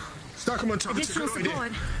 Stack them on top, it's a good idea.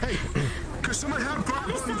 Hey, could someone help grab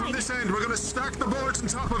one from this end? We're gonna stack the boards on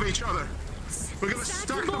top of each other. We're gonna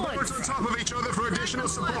stack the boards on top of each other for additional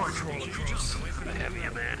support.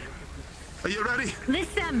 Are you ready?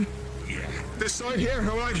 Lift them. This side here,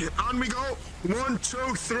 all right. On we go. 1,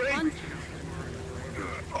 2, 3.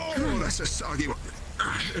 Oh, that's a soggy one.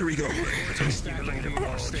 There we go.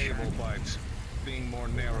 More stable, but being more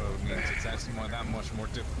narrow means it's actually that much more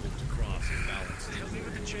difficult to cross and balance.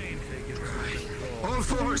 All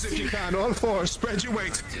fours if you can. All fours. Spread your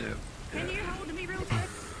weight. Can you hold me real quick?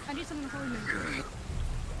 I need someone to hold me.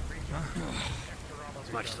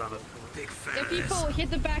 As much as I'm a big fan. If you fall, hit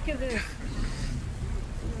the back of this.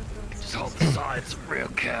 Just hold the sides real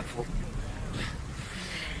careful.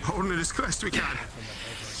 Holding it as close as we can.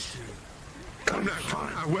 Come now.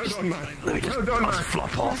 Well done, man. Let me just Well done, man.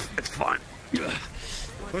 flop off. It's fine.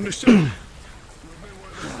 Understood.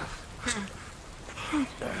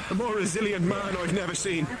 A more resilient man I've never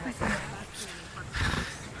seen.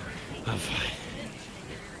 I'm fine.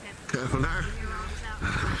 Careful now.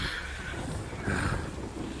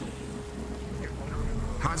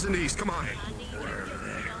 Hands and knees, come on.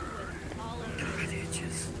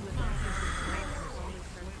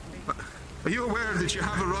 Are you aware that you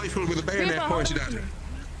have a rifle with a bayonet pointed at it?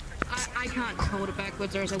 I can't hold it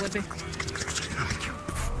backwards or as I would be.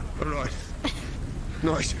 All right.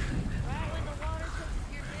 Nice.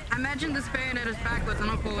 I'm imagine this bayonet is backwards and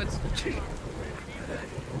not forwards.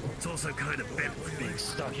 It's also kind of bent from being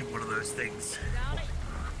stuck in one of those things.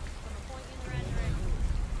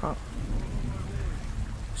 Huh.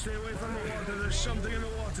 Stay away from the water, there's something in the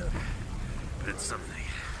water. But it's something.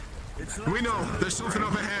 We know, there's something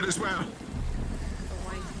up ahead as well.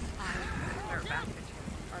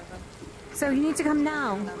 So you need to come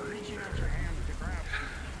now.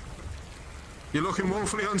 You're looking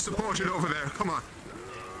woefully unsupported over there. Come on.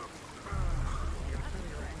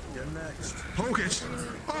 You're next. Poke it.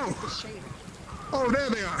 Oh! Oh, there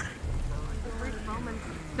they are.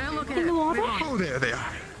 Don't look at In the water? Oh, there they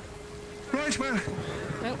are. Right, well.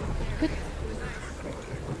 Nope.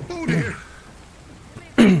 Oh, dear.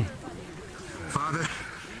 Father,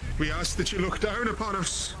 we ask that you look down upon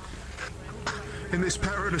us in this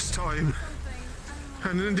perilous time,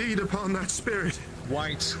 and indeed upon that spirit.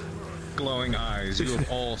 White, glowing eyes. You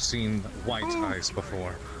have all seen white eyes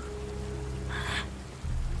before.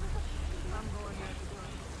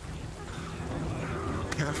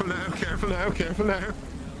 Careful now, careful now, careful now.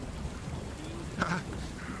 I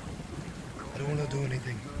don't want to do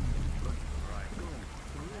anything.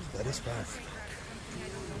 That is fast.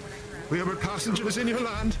 We are but passengers in your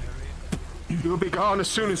land. We will be gone as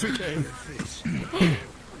soon as we came.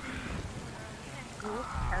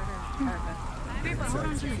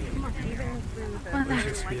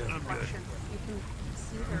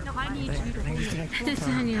 No, I need you to hold it.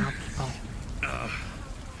 Nathaniel.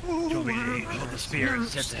 Do you want me to hold the spear and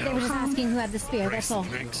set the They were just asking who had the spear, that's all.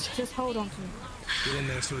 Thanks. Just hold on to me. Get in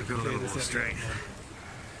there so we can Got a play little this more strength.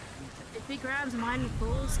 If he grabs mine and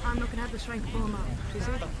pulls, I'm not gonna have the strength to pull him up. Do you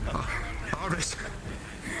see? Harvest.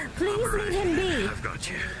 Please leave him be. I've got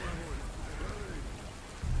you.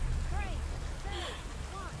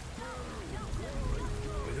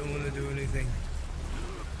 We don't want to do anything.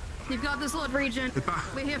 You've got this, Lord Regent.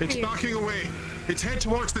 We're here for It's you. backing away. It's head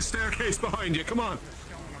towards the staircase behind you. Come on.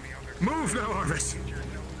 Move now, Harvest.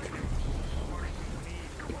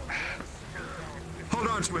 Hold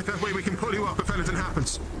on to it. That way we can pull you up if anything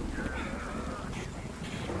happens.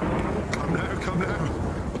 Come now, come now.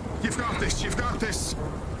 You've got this. You've got this.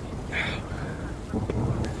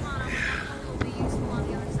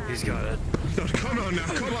 He's got it. No, come on now.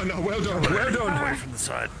 Come on now. Well done. Well done. Away from the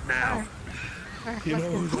side. Now. You know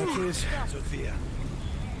who that is, Sophia?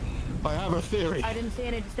 I have a theory. I didn't see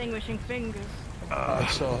any distinguishing fingers. I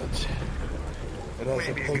saw it. It has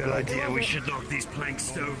Maybe a good idea. We should knock these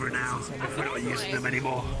planks over now, if we're not using them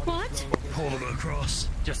anymore. What? Pull them across,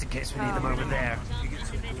 just in case we need them over there.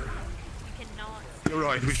 You're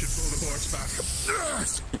right. We should pull the boards back.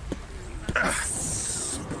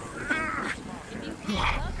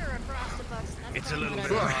 It's a little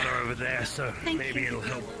bit harder over there, so maybe it'll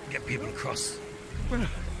help get people across. We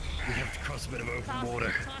have to cross a bit of open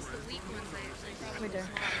water. We do.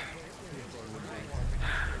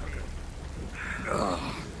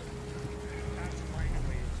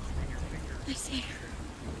 I see.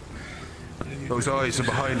 Those eyes are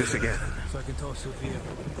behind us again. So I can tell Sophia.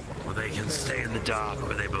 Well, they can stay in the dark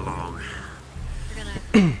where they belong. We're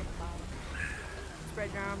gonna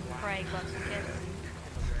spread your arms and pray, bucks and kids.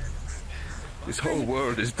 This whole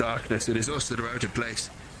world is darkness. It is us that are out of place.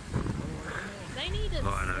 They need to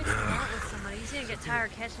I don't switch know. out with somebody. He's gonna get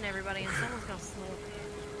tired catching everybody, and someone's gonna slip.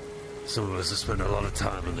 Some of us have spent a lot of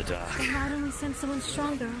time in the dark. Then why don't we send someone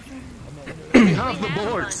stronger? We have the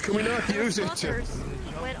boards. Can we not use it to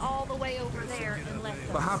Went all the way over there and left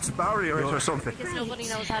them. perhaps barrier it or something? Because nobody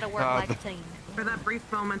knows how to work like a team. For that brief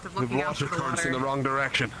moment of The looking out water for the currents in water, the wrong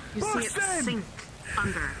direction. you see it sink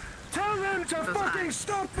under. Tell them to Those fucking eyes.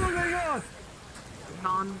 stop moving on!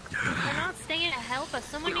 They're not staying to help us.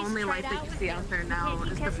 Someone The needs only to light try that it you out see with out there you. now You is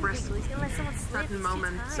can't the keep brisk, catching people. He's gonna let someone slip. sudden He's too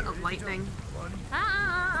moments tired. of lightning.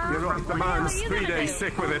 You're right. The man's 3 days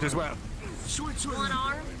sick with it as well. One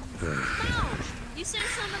arm. No, you said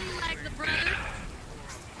somebody like the brother.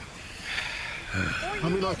 I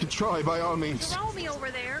mean, I could try by all means. Jerome over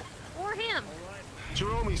there, or him.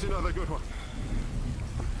 Jeromy's another good one.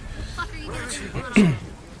 What the fuck are you doing?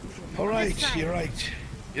 All right, you're right.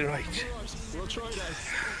 You're right. We'll try that.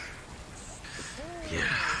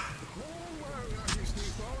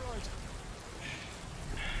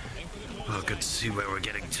 Well, good to see where we're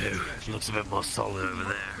getting to. It looks a bit more solid over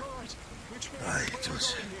there. Aye, it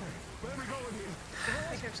does. I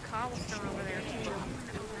think there's cobblestone over there too.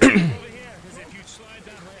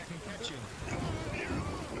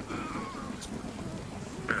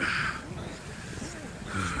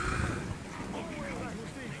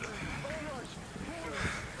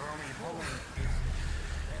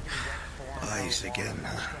 Eyes again,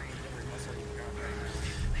 huh?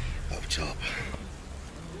 Up top.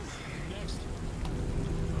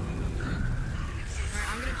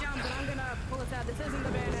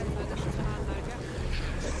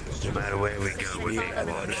 away we go with a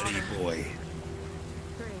watery boy.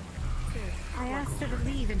 I asked her to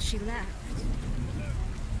leave and she left.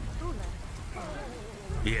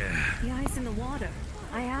 Yeah. The ice in the water.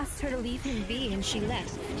 I asked her to leave him be and she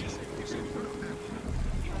left.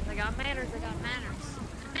 They got manners, they got manners.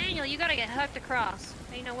 Nathaniel, you gotta get hooked across.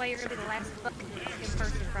 Ain't no way you're gonna be the last fucking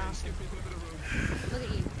person across. Look at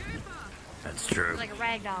you. That's true. You're like a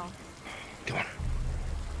rag doll. Come on.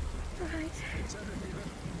 Alright.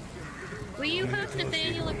 Will you hook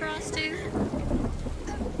Nathaniel across too?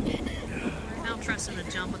 I don't trust him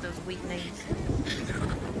to jump with those weak knees.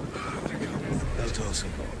 I'll toss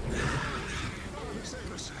him.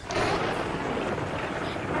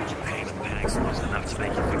 Pain and panics was enough to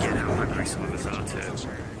make you forget how hungry some of us are too.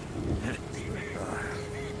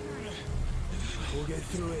 We'll get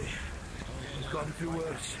through it. We've gone through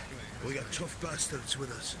worse. We got tough bastards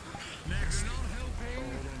with us. Next.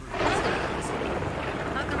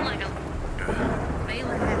 Hug him like a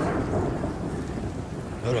Baylor has.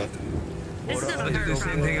 Hold up. This is I did the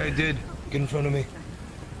same thing I did. Get in front of me.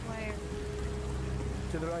 Where?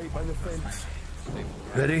 To the right, by the fence.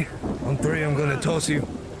 Ready? On three, I'm gonna toss you.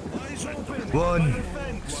 1,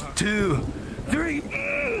 2, 3.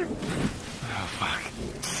 Oh, fuck.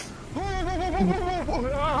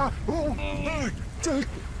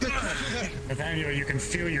 Nathaniel, you can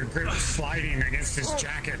feel your grip sliding against his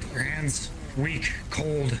jacket. Your hands weak,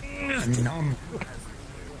 cold, and numb.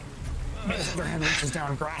 His other hand reaches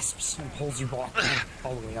down, grasps, and pulls you back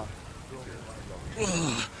all the way up.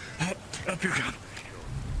 Up you come.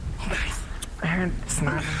 And it's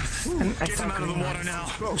not. Get him out of the water now.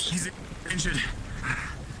 He's injured.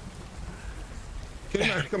 Get in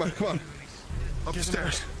there. Come on, come on.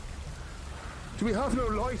 Upstairs. Do we have no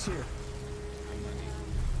light here?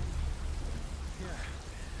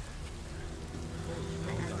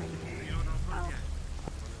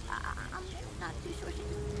 I'm not too sure she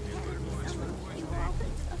you were all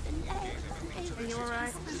putting stuff in there. Are you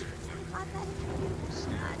alright? I don't know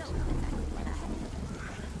exactly what I had.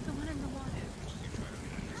 The one in the water.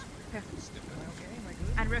 Here.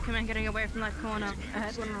 I'd recommend getting away from that corner. I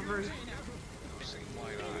had one on the roof.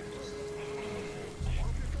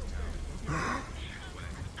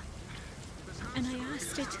 And I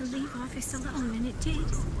asked it to leave office alone, and it did.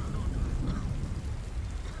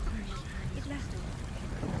 It left.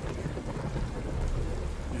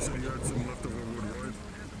 You said you had some leftover wood, right?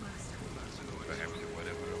 Perhaps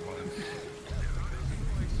whatever it was.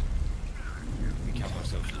 We count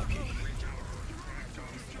ourselves lucky.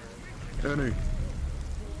 Annie.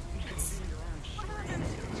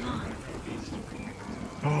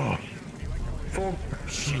 Oh. Fuck.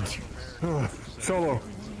 Shit. Solo.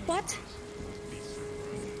 What?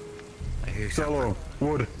 I hear Solo.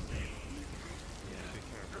 Wood.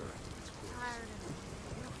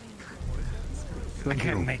 I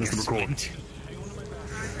can't make a sprint.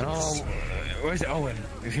 Oh, where's Owen?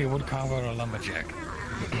 Is he a woodcarver or a lumberjack?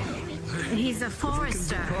 He's a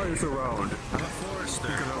forester. Cars around.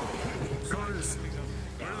 Forester.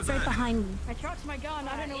 Right behind me. I dropped my gun.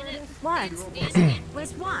 I don't know where it is. What?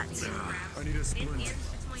 Where's what? I need a sprint.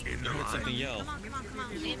 Something yell. Come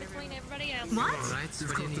on. In between everybody else. What? Alright, so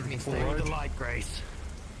what do you need me to Forward the light, Grace.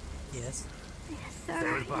 Yes. Yes, Stay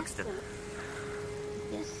sir. with Buxton.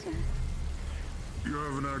 Yes, sir. You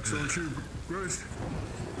have an axe, don't you, Grace?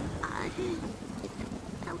 I did.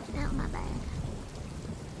 Out and out my bag.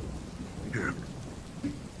 Yeah.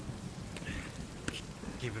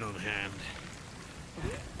 Keep it on hand.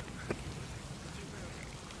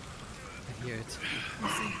 I hear it. Is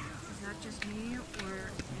that just me, or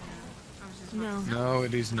I was just No. No,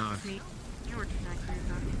 it is not. me? You were tonight,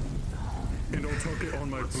 you And I'll tuck it on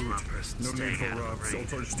my boot. No need for wraps.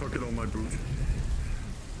 I'll just tuck it on my boot.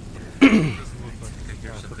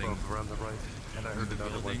 Here's the thing. Around the right, and I heard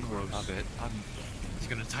another one close. Of it. He's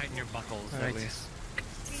gonna tighten your buckles. Alright. It's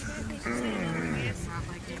not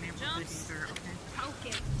like being able to either. Okay. Poke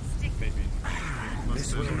it. Stick it. Maybe.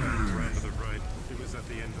 This way. Around to the right. It was at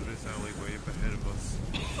the end of this alleyway up ahead of us.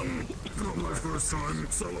 Not my first time,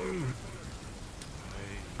 Solo.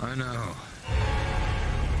 I know.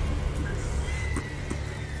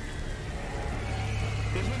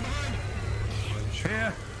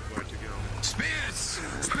 Here. Where'd you go? Spears!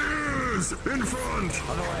 Spears! In front!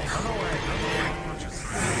 On the way, on the way.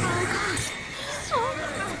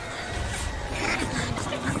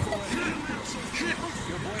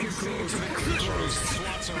 Keep close to the creatures.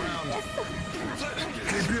 Swats around.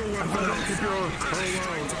 Keep your weapon up, keep your...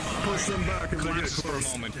 Push them back as they get Collapses for a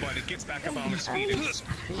close. moment, but it gets back up on its feet and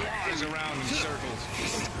flies around in circles.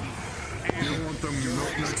 You want them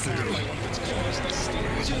not next to you. Like one of its claws that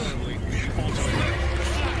stings horribly. Falls over.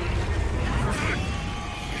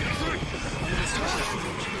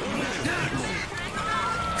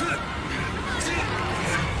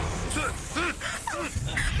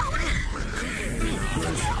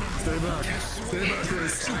 Stay back,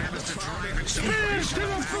 Chris. Spears to the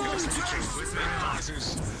front!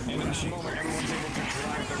 And in that moment, everyone's able to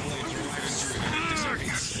drive their blades right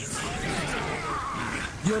into it.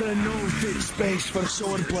 You're in no big space for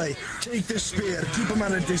swordplay. Take the spear. Keep him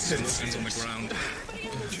at a distance. Hands on the ground.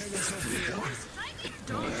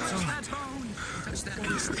 Don't touch that bone. Touch that.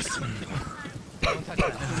 Don't touch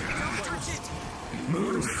that.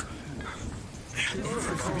 Move.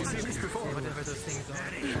 Whatever those things are.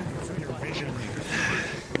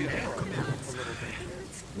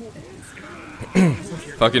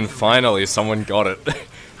 Fucking finally, someone got it.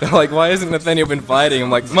 They're like, why hasn't Nathaniel been fighting? I'm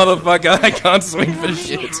like, motherfucker, I can't swing for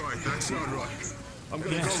shit. That's not right. I'm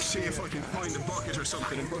gonna go see if I can find a bucket or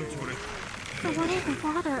something and put it. But what is the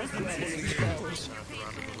water?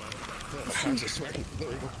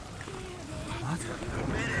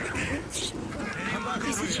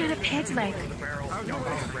 This is shot a peg leg.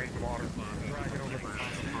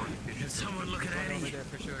 Someone look at Eddie.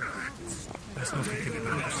 There's no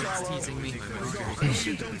teasing me.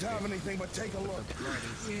 You don't have anything, but take a look.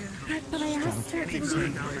 But I asked her.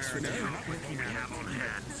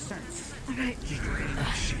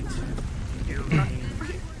 Alright.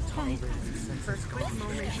 Fine. First cold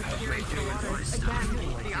moment, you peer into the water. Again,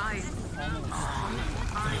 the eyes.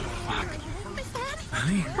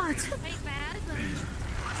 What?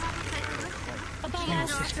 Above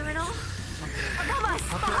us. Above us.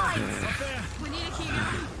 Behind. We need a key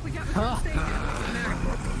now. We got to stay here.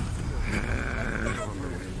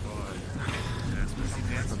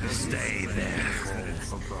 Stay there.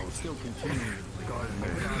 Still continuing.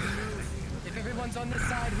 If everyone's on this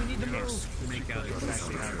side, we need to move. Make out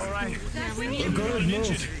exactly how. All right. Yeah, we need Go ahead, move.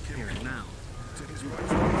 Here and now.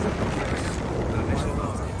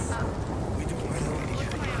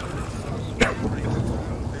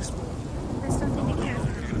 There's something to care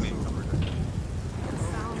for.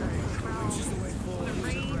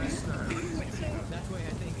 That way, I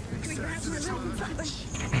think.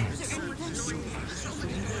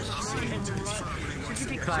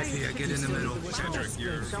 Class here, get in the middle. Cedric,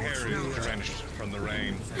 your hair is drenched from the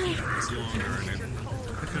rain. It's longer and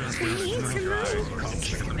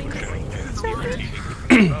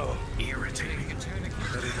Oh, irritating.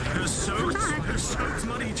 They're soaked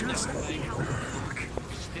money just.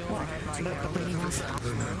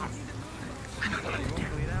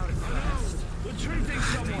 We're treating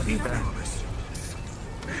someone.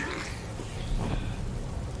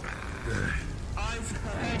 I've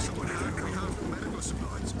heard someone had medical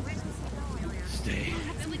supplies. Stay.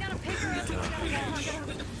 We got a picture of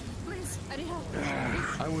it. Please, I need help.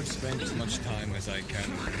 I would spend as much time as I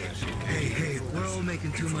can with you. Hey, we're all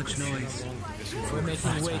making too much noise. We're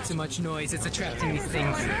making way too much noise. It's attracting these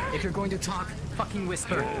things. If you're going to talk, fucking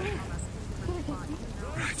whisper.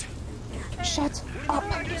 Right. Shut up.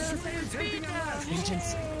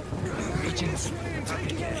 Agents.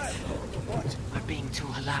 I'm being too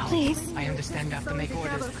loud. Please. I understand you have to make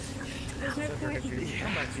orders. Come back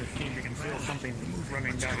to your team, you can feel something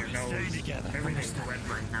running down your nose. Everything's wet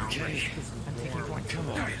right now. Okay. Come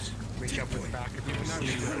on. Reach up with the back of your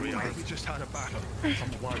neck. We just had a battle. Some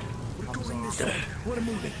blood comes off. We're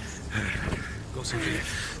moving. Go see me.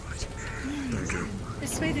 Thank you.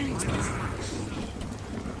 This way then.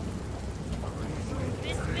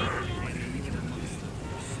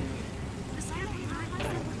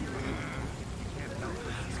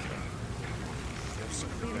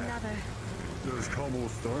 Another. There's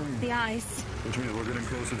cobblestone. The eyes. Which means we're getting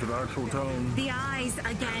closer to the actual town. The eyes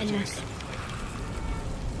again.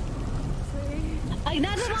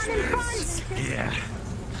 Another one in front. Yeah.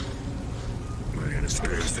 We're gonna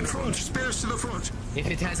spears to the front. Spears to the front. If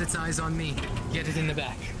it has its eyes on me, get it in the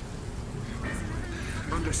back.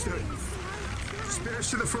 Understood. Spears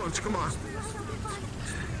to the front. Come on.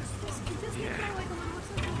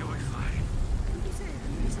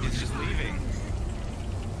 it's just leaving.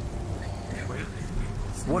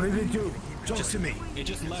 What did it do? Talk to me. It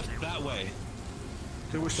just left that way.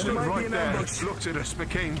 They were There stood might be right an there. ambush. Looked at us,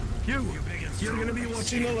 McCain. You're gonna be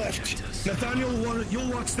watching the left. Nathaniel,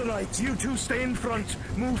 you'll watch the right. You two stay in front.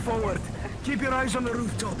 Move forward. Keep your eyes on the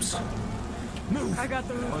rooftops. Move. I got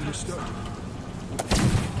the roof. Understood.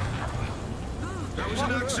 That was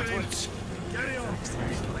an accident. Carry on.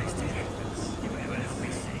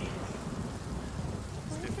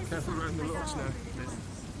 Careful around the locks now.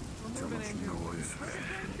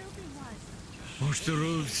 Push the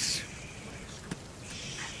roofs.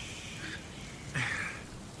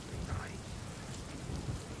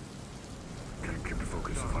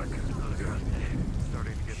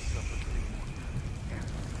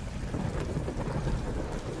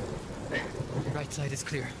 Right side is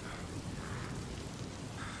clear.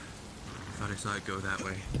 Thought I saw it go that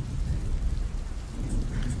way.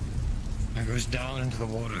 It goes down into the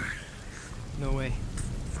water. No way.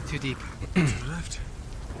 Too deep. Left.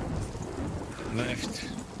 Left.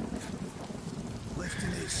 Left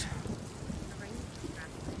it is. Stay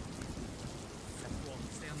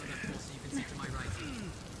on the left wall so you can see to my right.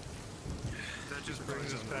 That just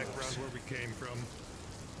brings us back around where we came from.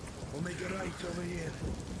 We'll make it right over here.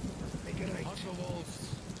 Make it right. Hug the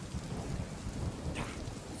walls.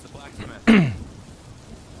 It's the blacksmith.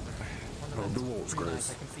 Hug the walls,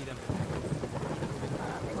 Grace. I can see them.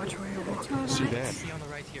 Watch where you're walking. See that? See on the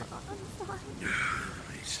right here.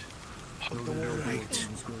 Hug the wall right.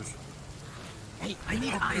 Hey, I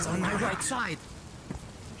need eyes on my right side.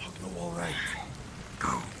 Hug the wall right.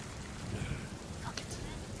 Go. Fuck it.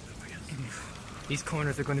 These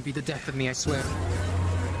corners are going to be the death of me, I swear.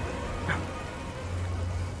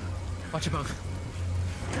 Watch above.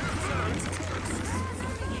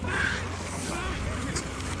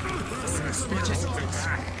 Watch it.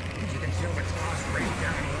 You can feel the claws break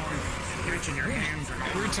down along, catching your hands.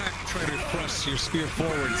 Every time you try to thrust your spear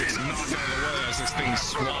forwards, it's knocked out of the way as this thing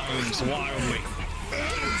swines wildly.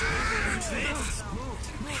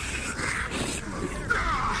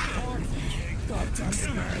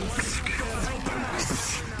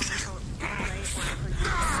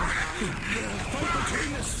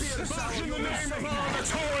 Back in the name of our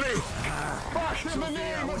authority! Back in the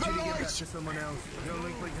name of the light! Someone else. Don't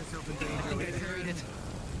look like yourself in danger. I think I parried it.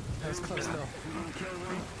 That was close though.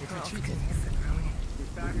 It retreated.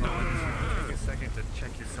 Take a second to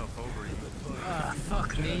check yourself over. Ah,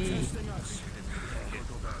 fuck me.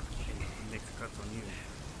 Makes cuts on you.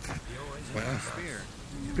 Well,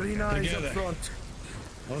 Green eyes together. up front.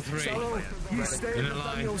 All three. Sallow, you stay In at a line.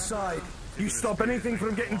 Nathaniel's side. You stop anything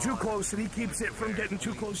from getting too close, and he keeps it from getting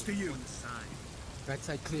too close to you. Right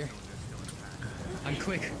side clear. I'm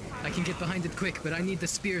quick. I can get behind it quick, but I need the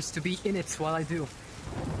spears to be in it while I do.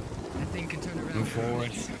 That thing can turn around. Move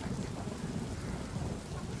forward.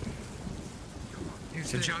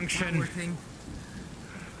 Here's The junction. power thing.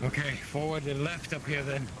 Okay, forward and left up here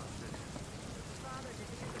then.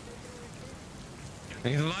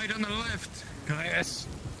 Need a light on the left, Caius.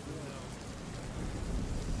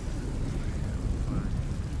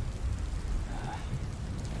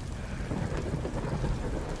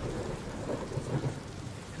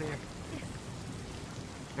 Clear.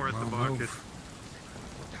 We're at the market.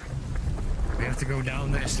 We have to go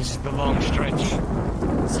down this. This is the long stretch.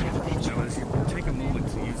 So as you take a moment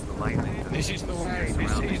to use the light. This is the way.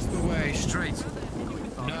 This is the way. Straight.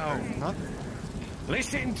 No. Huh?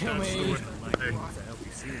 Listen to me.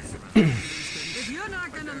 If you're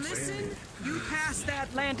not gonna listen, you pass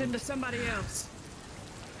that lantern to somebody else.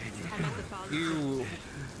 You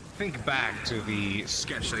think back to the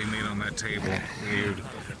sketch they made on that table. You'd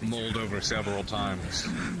mulled over several times.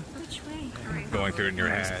 Going through it in your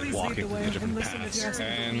head, walking through the different paths.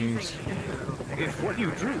 And if what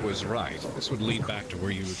you drew was right, this would lead back to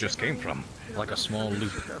where you just came from, like a small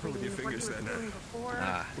loop.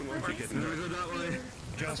 Ah.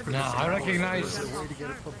 Now I recognize. Way to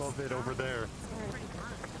get up above it over there.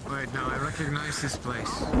 Wait, no, I recognize this place.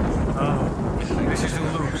 Oh, this is the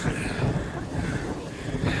loop.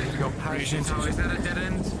 Go past it. Oh, is that a dead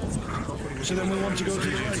end? So then we want to go to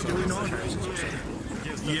the right, do we not?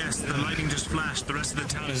 Yes, the lighting just flashed. The rest of the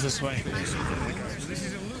town is this way. This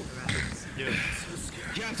is a loop. Yeah.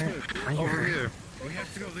 Jasper, over here. We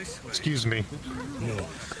have to go this way. Excuse me.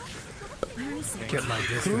 Get my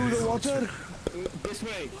distance. Through the water? This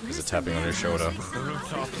way. Is it tapping on your shoulder?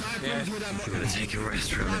 Yeah. Gotta take a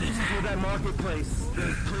rest for a minute. Where that marketplace.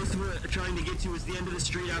 The place we're trying to get to is the end of the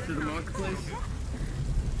street after the marketplace.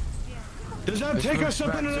 Does that take us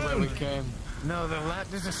up and around? No,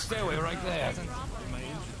 there's a stairway right there.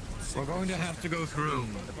 We're going to have to go through.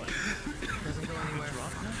 Doesn't go anywhere.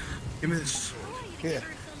 Give me this. Here.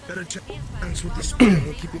 Better chance with the spear.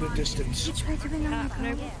 We'll keep it at distance. Which way do we know?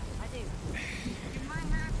 Nope.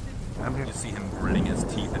 I'm going to see him gritting his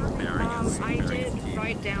teeth and baring his I did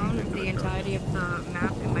write down the entirety of the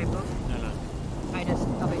map in my book. I just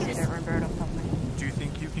obviously don't remember it off the top of my head. Do you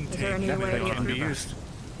think you can Is there any way to get can be through? used?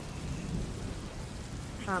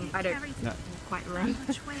 I don't quite remember.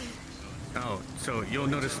 Oh, so you'll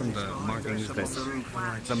notice from the markings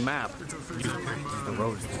that the map uses the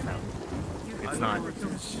roads to town. It's not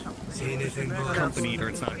accompanied or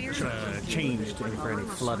it's not changed for any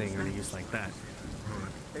flooding or any use like that.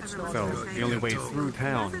 So the only way through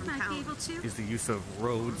town is the use of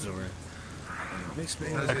roads or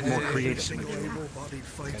more creative.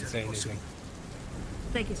 Can't say anything.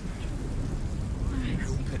 Thank you so much.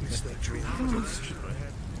 Just that dream.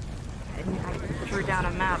 I drew down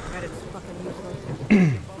a map, but it's fucking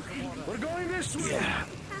useless. We're going this way. Yeah.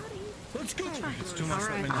 Let's go. It's too much.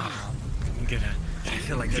 Let me know. Get it. I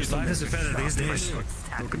feel like this life is better these days.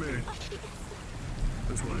 Come here.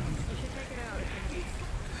 This way.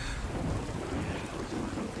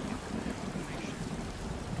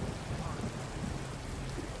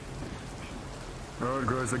 Alright,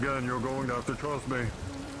 Grace, again, you're going to have to trust me. Did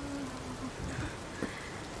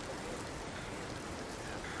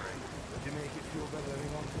you make it feel better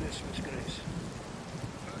anyone for this, Miss Grace?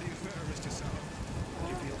 How do you fare, Mr. Salem? Did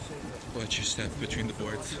you feel safer? Watch your step between the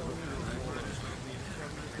boards.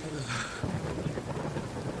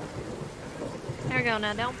 There we go.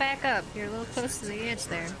 Now don't back up. You're a little close to the edge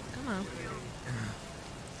there. Come on.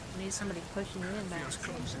 I need somebody pushing you in back. As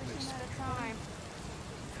close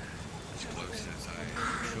as I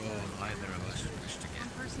control either of us wish to get. One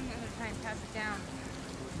person at a time, pass it down.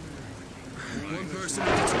 One person at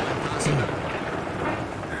a time, pass it down.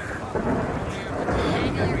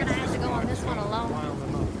 Daniel, you're gonna have to go on this one alone.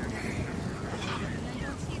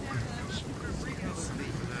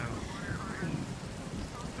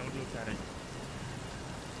 Don't look at it.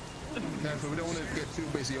 Careful, we don't want to get too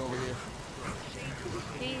busy over here.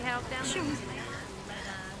 Need help down there?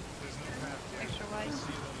 Extra wise.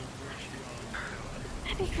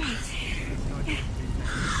 That'd be great.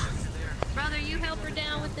 Brother, you help her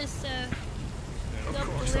down with this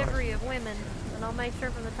self-delivery of women, and I'll make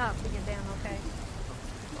sure from the top to get down, okay?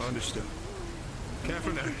 Understood.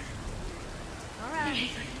 Careful now.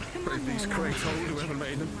 Alright. Break these crates hold, whoever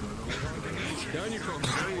made them. Down you come.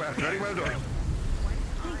 Very well done.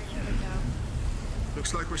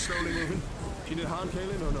 Looks like we're slowly moving. Do you need a hand,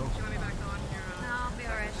 Kaylin, or no? No, I'll be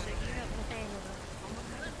alright. You got Nathaniel.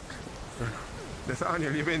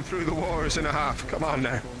 Nathaniel, you've been through the wars and a half. Come on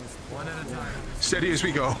now. One at a time. Steady as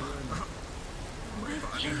we go.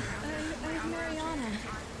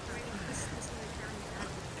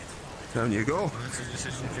 Down you go. That's a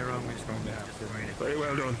decision Jeremy's going to have to make. Very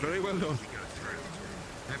well done. Very well done.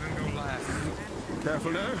 Have him go last.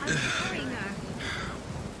 Careful now.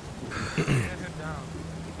 Get him down.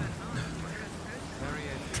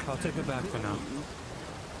 I'll take it back for now.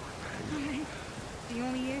 The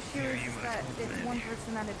only issue is that it's one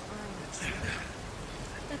person at a time.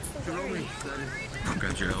 That's the worry. I've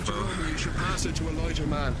got your elbow. Jeremy, you should pass it to a lighter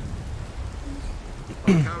man.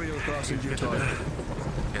 I'll carry you across in due time.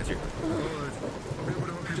 Get you.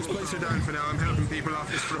 Just place her down for now. I'm helping people off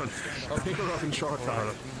this front. I'll pick her up in short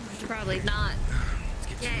time. Probably not.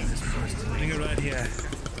 Yay. Bring her right here.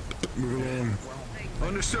 Move along.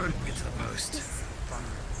 Understood. Get to the post.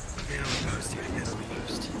 Get on the post here. Get on the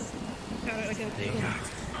post. Got it, I got it. There you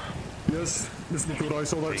go. Yes, Miss McCord, I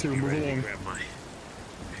saw that too. Move along. Grab my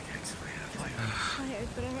pickaxe way up. Tired,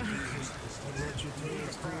 but I'm right.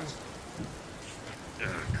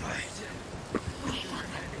 Clyde.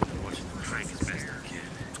 Watching them crank as best I can.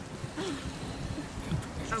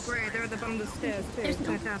 Oh great, they're at the bottom of the stairs too. There's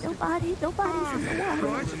Fantastic. nobody's in the wall.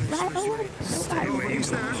 Right away. Stay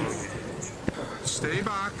there. Stay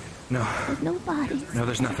back. No. There's nobody. No,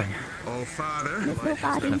 there's nothing. Oh, Father. There's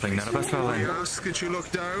nobody. Nothing. None of us fell I in. ask that you look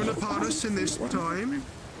down upon us in this time.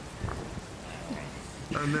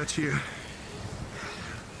 And that you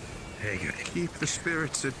keep the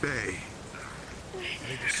spirits at bay.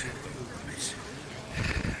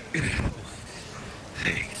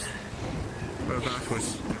 Thanks. Well, that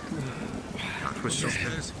was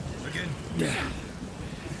something.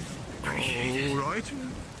 All right.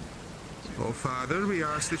 Oh, Father, we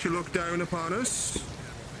ask that you look down upon us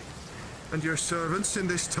and your servants in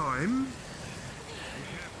this time,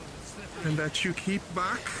 and that you keep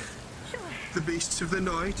back the beasts of the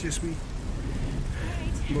night as we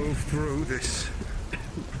move through this.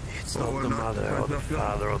 It's not the mother or the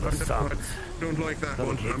father or the son. Don't like that Don't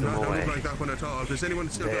one. keep I them don't away. like that one at all. Does anyone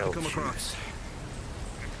still They'll have to come across?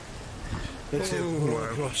 That's it.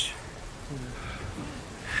 wow. Rush.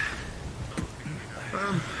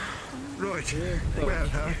 Right. Well,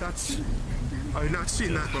 that's... I've not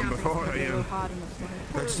seen that one before.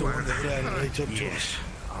 That's the one that ran right up to us.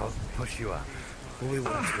 I'll push you up. All we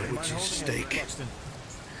want for which is steak.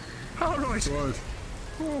 All right.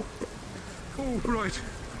 Oh, right.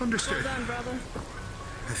 Understood. Well done, brother.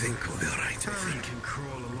 I think we'll be alright. I think you can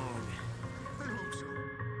crawl along.